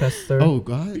 Chester. Oh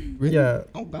God, really? Yeah.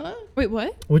 Oh God. Wait,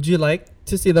 what? Would you like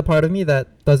to see the part of me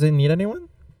that doesn't need anyone?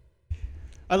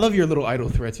 I love your little idle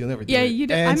threats. You'll never do Yeah, it. you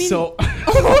do. And I mean- so.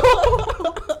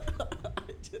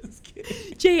 Just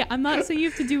kidding. Jay, I'm not saying you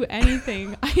have to do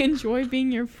anything. I enjoy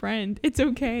being your friend. It's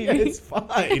okay. Yeah, it's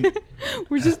fine.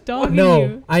 We're just dogging No,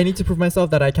 you. I need to prove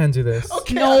myself that I can do this.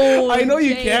 Okay, No, I know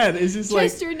you Jay. can. It's just like.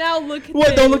 Chester, now look at What?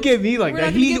 this. Don't look at me like We're that.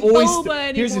 not gonna He get always.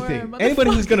 boba Here's the anymore, thing.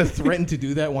 Anybody who's gonna motherfucker. threaten to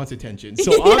do that wants attention.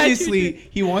 So Yeah, obviously true.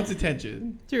 he wants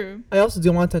attention. True. I also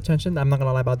do want attention. I'm not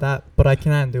gonna lie about that, but I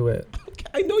can't do it.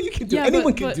 I know you can do. Yeah,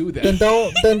 Anyone but- can but- do that.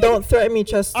 Then don't threaten me,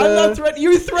 Chester. I'm not threatening.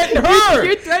 You threatened her.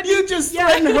 You're threatening- You just yeah.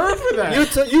 threatened her for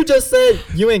that. You just said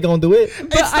you ain't gonna do it.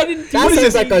 But I didn't do That What is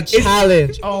sounds this? like a It's-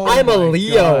 challenge. Oh I'm a my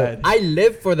Leo. God. I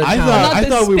live for the I challenge. thought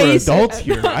Not the we were space- adults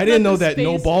here. I didn't not know the that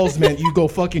no space. balls meant you go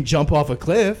fucking jump off a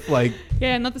cliff. Like,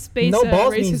 Yeah, not the space. No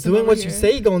balls racism means doing over what here. you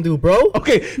say you gonna do, bro.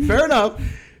 okay, fair enough.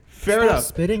 Fair Stop enough.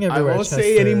 spitting I everywhere, won't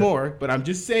say Chester. anymore, but I'm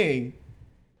just saying.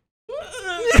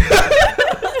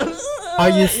 Are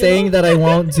you saying that I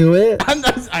won't do it? I'm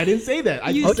not, I didn't say that.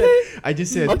 I just Okay. said. I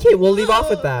just said. Okay, we'll leave off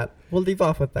with that. We'll leave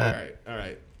off with All that. right. All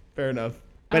right. Fair enough.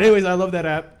 But anyways, I love that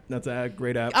app. That's a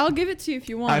great app. I'll give it to you if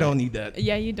you want. I don't need that.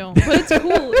 Yeah, you don't. But it's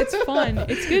cool. It's fun.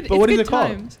 It's good. But it's what is good it called?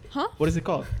 times. Huh? What is it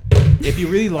called? If you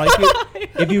really like it,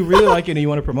 if you really like it and you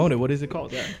want to promote it, what is it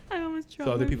called? Yeah. I almost dropped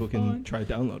So other my people can phone. try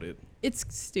to download it. It's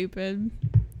stupid.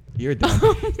 You're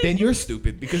dumb. Then you're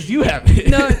stupid because you have it.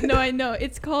 No, I know.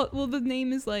 It's called. Well, the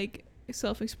name is like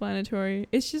self-explanatory.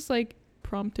 It's just like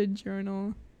prompted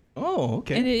journal, Oh,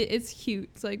 okay. and it's cute.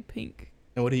 It's like pink.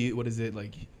 And what is it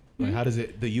like? Like, Hmm? how does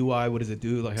it, the UI, what does it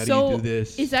do? Like, how So, do you do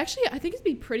this? It's actually, I think it'd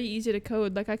be pretty easy to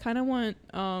code. Like, I kind of want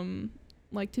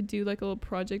like to do like a little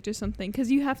project or something, because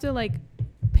you have to like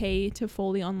pay to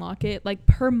fully unlock it like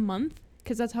per month,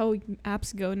 because that's how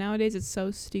apps go nowadays. It's so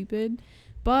stupid.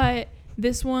 But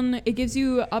this one, it gives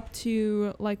you up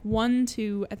to like 1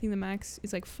 to, I think the max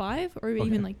is like 5 or Okay.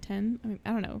 even like 10. I mean, I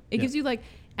don't know. It Yeah. gives you like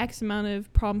X amount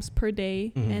of prompts per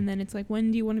day, Mhm. and then it's like, when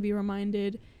do you want to be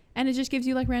reminded? And it just gives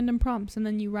you like random prompts, and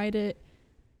then you write it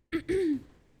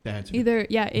That's either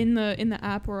in the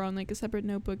app or on like a separate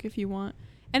notebook if you want.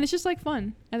 And it's just like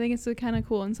fun. I think it's kind of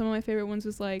cool. And some of my favorite ones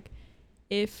was like,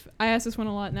 if I ask this one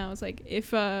a lot now, it's like,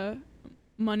 if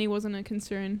money wasn't a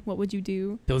concern, what would you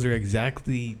do? Those are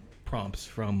exactly prompts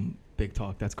from Big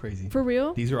Talk. That's crazy. For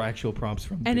real? These are actual prompts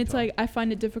from And Big it's Talk. like, I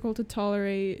find it difficult to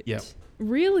tolerate. Yep.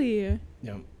 Really?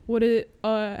 Yeah. What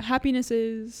happiness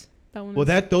is. That one. Well,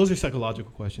 is- those are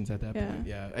psychological questions at that Yeah. point.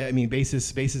 Yeah. I mean,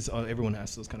 basis, everyone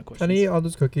asks those kind of questions. Can I eat all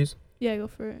those cookies? Yeah, go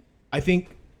for it. I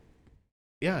think,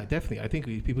 yeah, definitely. I think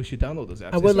people should download those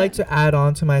apps. I would like to add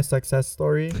on to my success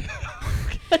story.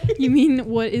 You mean,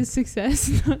 what is success?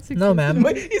 Not success. No, ma'am.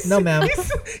 He's- No, ma'am.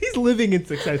 He's living in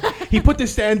success. He put the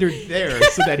standard there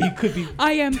so that he could be.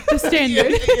 I am the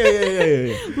standard.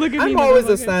 Yeah. Look at me. I'm always a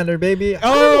motherfucker. standard, baby. I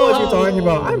don't know what you're Oh, talking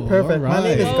about. I'm perfect. My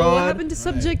name is alright. Oh, what God. happened to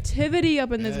subjectivity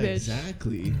up in this bitch?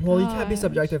 Exactly. Well, you can't be Gosh.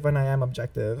 subjective when I am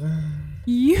objective.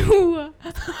 You.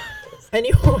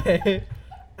 Anyway,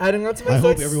 adding on to my I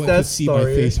hope success everyone can see my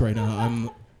story. face right now. I'm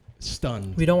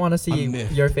stunned. We don't want to see I'm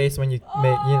miffed. your face when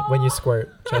when you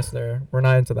squirt, Chester. We're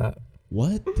not into that.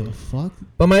 What the fuck?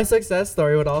 But my success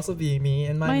story would also be me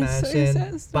in my My mansion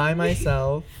success by story.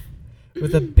 myself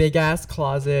with a big ass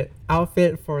closet,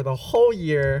 outfit for the whole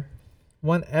year.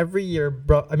 One every year,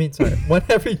 bro. I mean, sorry, one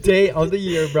every day of the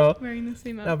year, bro. Wearing the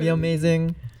same outfit. That'd be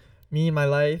amazing. Me and my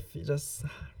life, you just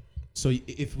So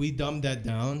if we dumb that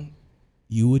down,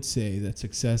 you would say that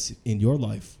success in your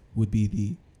life would be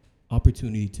the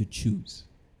opportunity to choose.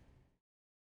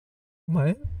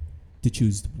 What? To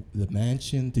choose the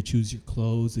mansion, to choose your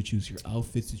clothes, to choose your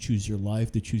outfits, to choose your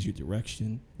life, to choose your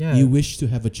direction. Yeah. You wish to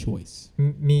have a choice.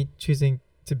 Me choosing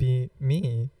to be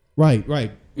me. Right.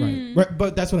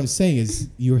 But that's what I'm saying is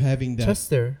you're having that.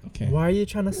 Chester, Okay. why are you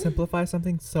trying to simplify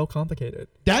something so complicated?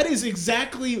 That is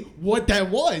exactly what that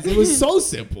was. It was so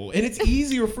simple, and it's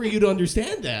easier for you to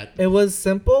understand that. It was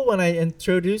simple when I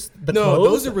introduced the No,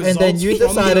 clothes, those are and then results you from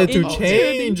decided the- to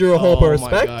change your whole Oh my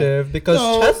perspective because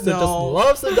No, Chester no. just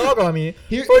loves to dog on me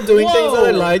Here- for doing things that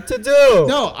I Whoa. like to do.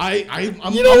 No, I'm.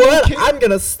 You know I'm what? okay. I'm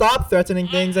gonna stop threatening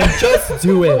things and just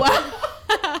do it.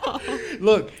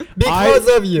 Look, Because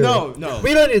of you. No.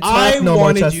 We don't need to talk I no more,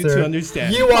 wanted Chester. you to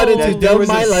understand. You wanted that to there dumb was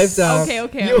my life down.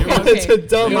 Okay. You wanted to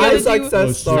dumb You my gotta do-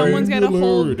 success story. Someone's gotta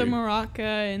hold the Singularity.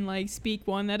 maraca and like speak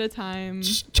one at a time.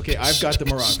 Okay, I've got the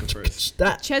maraca first.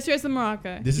 That. Chester has the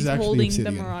maraca. This is He's actually holding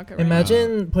obsidian. the maraca right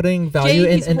Imagine putting value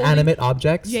Jay, in he's holding- inanimate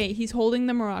objects. now. Jay, he's holding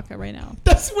the maraca right now.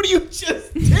 That's what you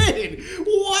just did.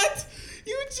 What?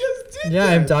 You just did Yeah,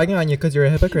 that. I'm dogging on you because you're a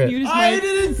hypocrite. Mute his I mic.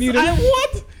 didn't. Mute I his-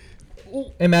 what?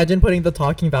 Imagine putting the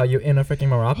talking value in a freaking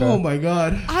maraca. Oh my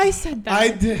god. I said that. I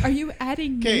did. Are you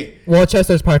adding me? Okay. Well,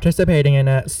 Chester's participating in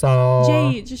it, so.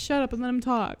 Jay, just shut up and let him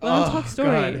talk. Let him talk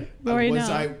story right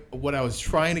now. What I was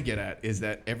trying to get at is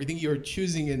that everything you're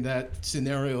choosing in that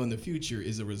scenario in the future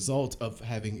is a result of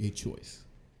having a choice.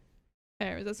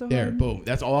 There, is that so There, hard? boom.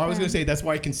 That's all I was Yeah. gonna say. That's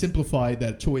why I can simplify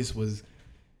that choice was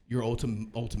your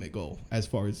ultimate goal as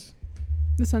far as.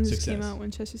 The sun just came Success. out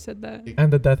when Chester said that.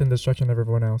 And the death and destruction of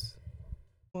everyone else.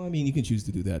 Well, I mean, you can choose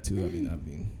to do that too.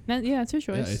 Yeah, it's your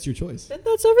choice. Yeah, it's your choice. And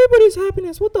that's everybody's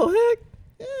happiness. What the heck?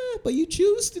 Yeah, but you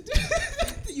choose to do.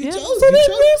 you Yeah. chose. So You then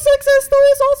chose. your success story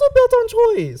is also built on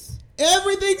choice.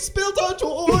 Everything's built on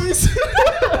choice.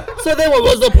 So then what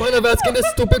was the point of asking this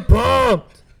stupid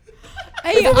prompt?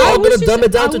 Hey, If we're all gonna dumb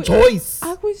it down to choice.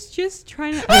 I was just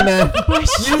trying to. Hey man,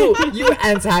 you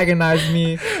antagonized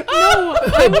me. No,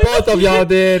 Both of y'all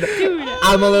did. dude.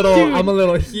 I'm a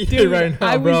little heated Dude, right now,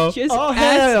 I bro. was just Oh,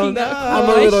 hell asking no. a question. I'm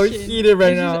a little heated right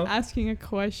I was now. just asking a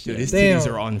question. Dude, his Damn.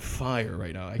 titties are on fire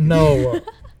right now. I can- No,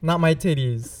 not my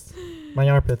titties. My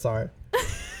armpits are.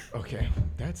 Okay,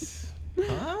 that's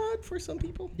odd for some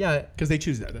people. Yeah. Because they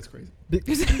choose that. That's crazy.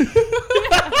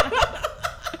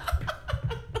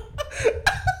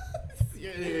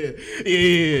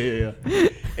 Yeah.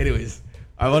 Anyways,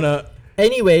 I wanna.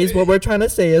 Anyways, what we're trying to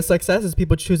say is success is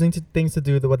people choosing things to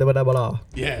do the whatever.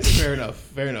 Yes, fair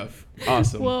enough.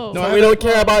 Awesome. Whoa. No, So I, We don't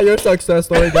care about your success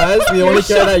story, guys. We only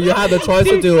care that you had the choice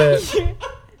to do it.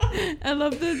 I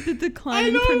love the decline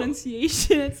in know.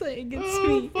 pronunciation. It's like it gets Oh,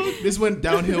 me. fuck. This went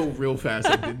downhill real fast.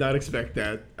 I did not expect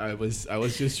that. I was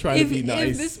just trying If, to be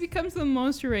nice. if this becomes the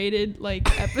most rated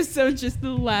like episode, just the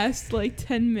last like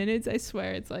 10 minutes, I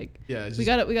swear it's like yeah, it's we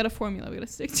just, got a formula. We gotta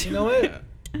stick to. You know what? yeah.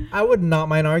 I would not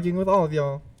mind arguing with all of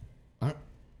y'all.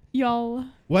 Y'all.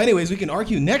 Well, anyways, we can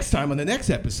argue next time on the next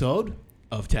episode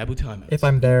of Taboo Timeouts. If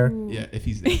I'm there. Ooh. Yeah, if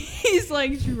he's there. He's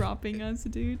like dropping us,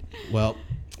 dude. Well,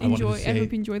 I wanted Enjoy. to I say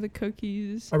hope you enjoy the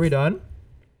cookies. Are we done?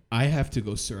 I have to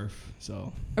go surf.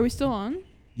 So Are we still on?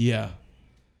 yeah.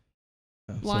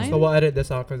 Why? So we'll edit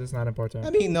this out because it's not important. I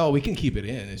mean, no, we can keep it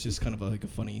in. It's just kind of like a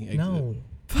funny exit. No,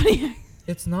 Funny.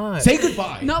 it's not. Say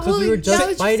goodbye. Not 'Cause we were just now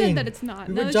that you fighting. said that it's not.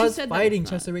 We Now were that you just said that fighting,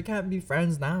 it's not. Chester. We can't be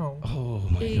friends now. Oh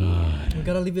my Hey. god. We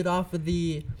gotta leave it off with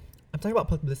the. I'm talking about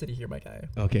publicity here, my guy.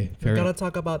 Okay, We fair gotta enough.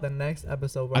 talk about the next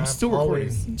episode where I'm still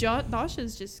always.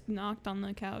 Dasha's just knocked on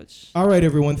the couch. All right,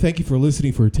 everyone. Thank you for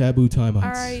listening for Taboo Timeouts.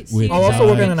 All right, see with you I'll also Zai,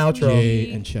 work on an outro.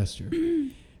 Jay and Chester.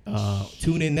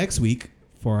 Tune in next week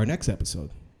for our next episode.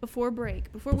 Before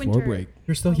break. Before Before winter. break.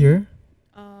 You're still here?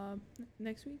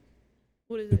 Next week.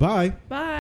 What is it? Goodbye. Bye.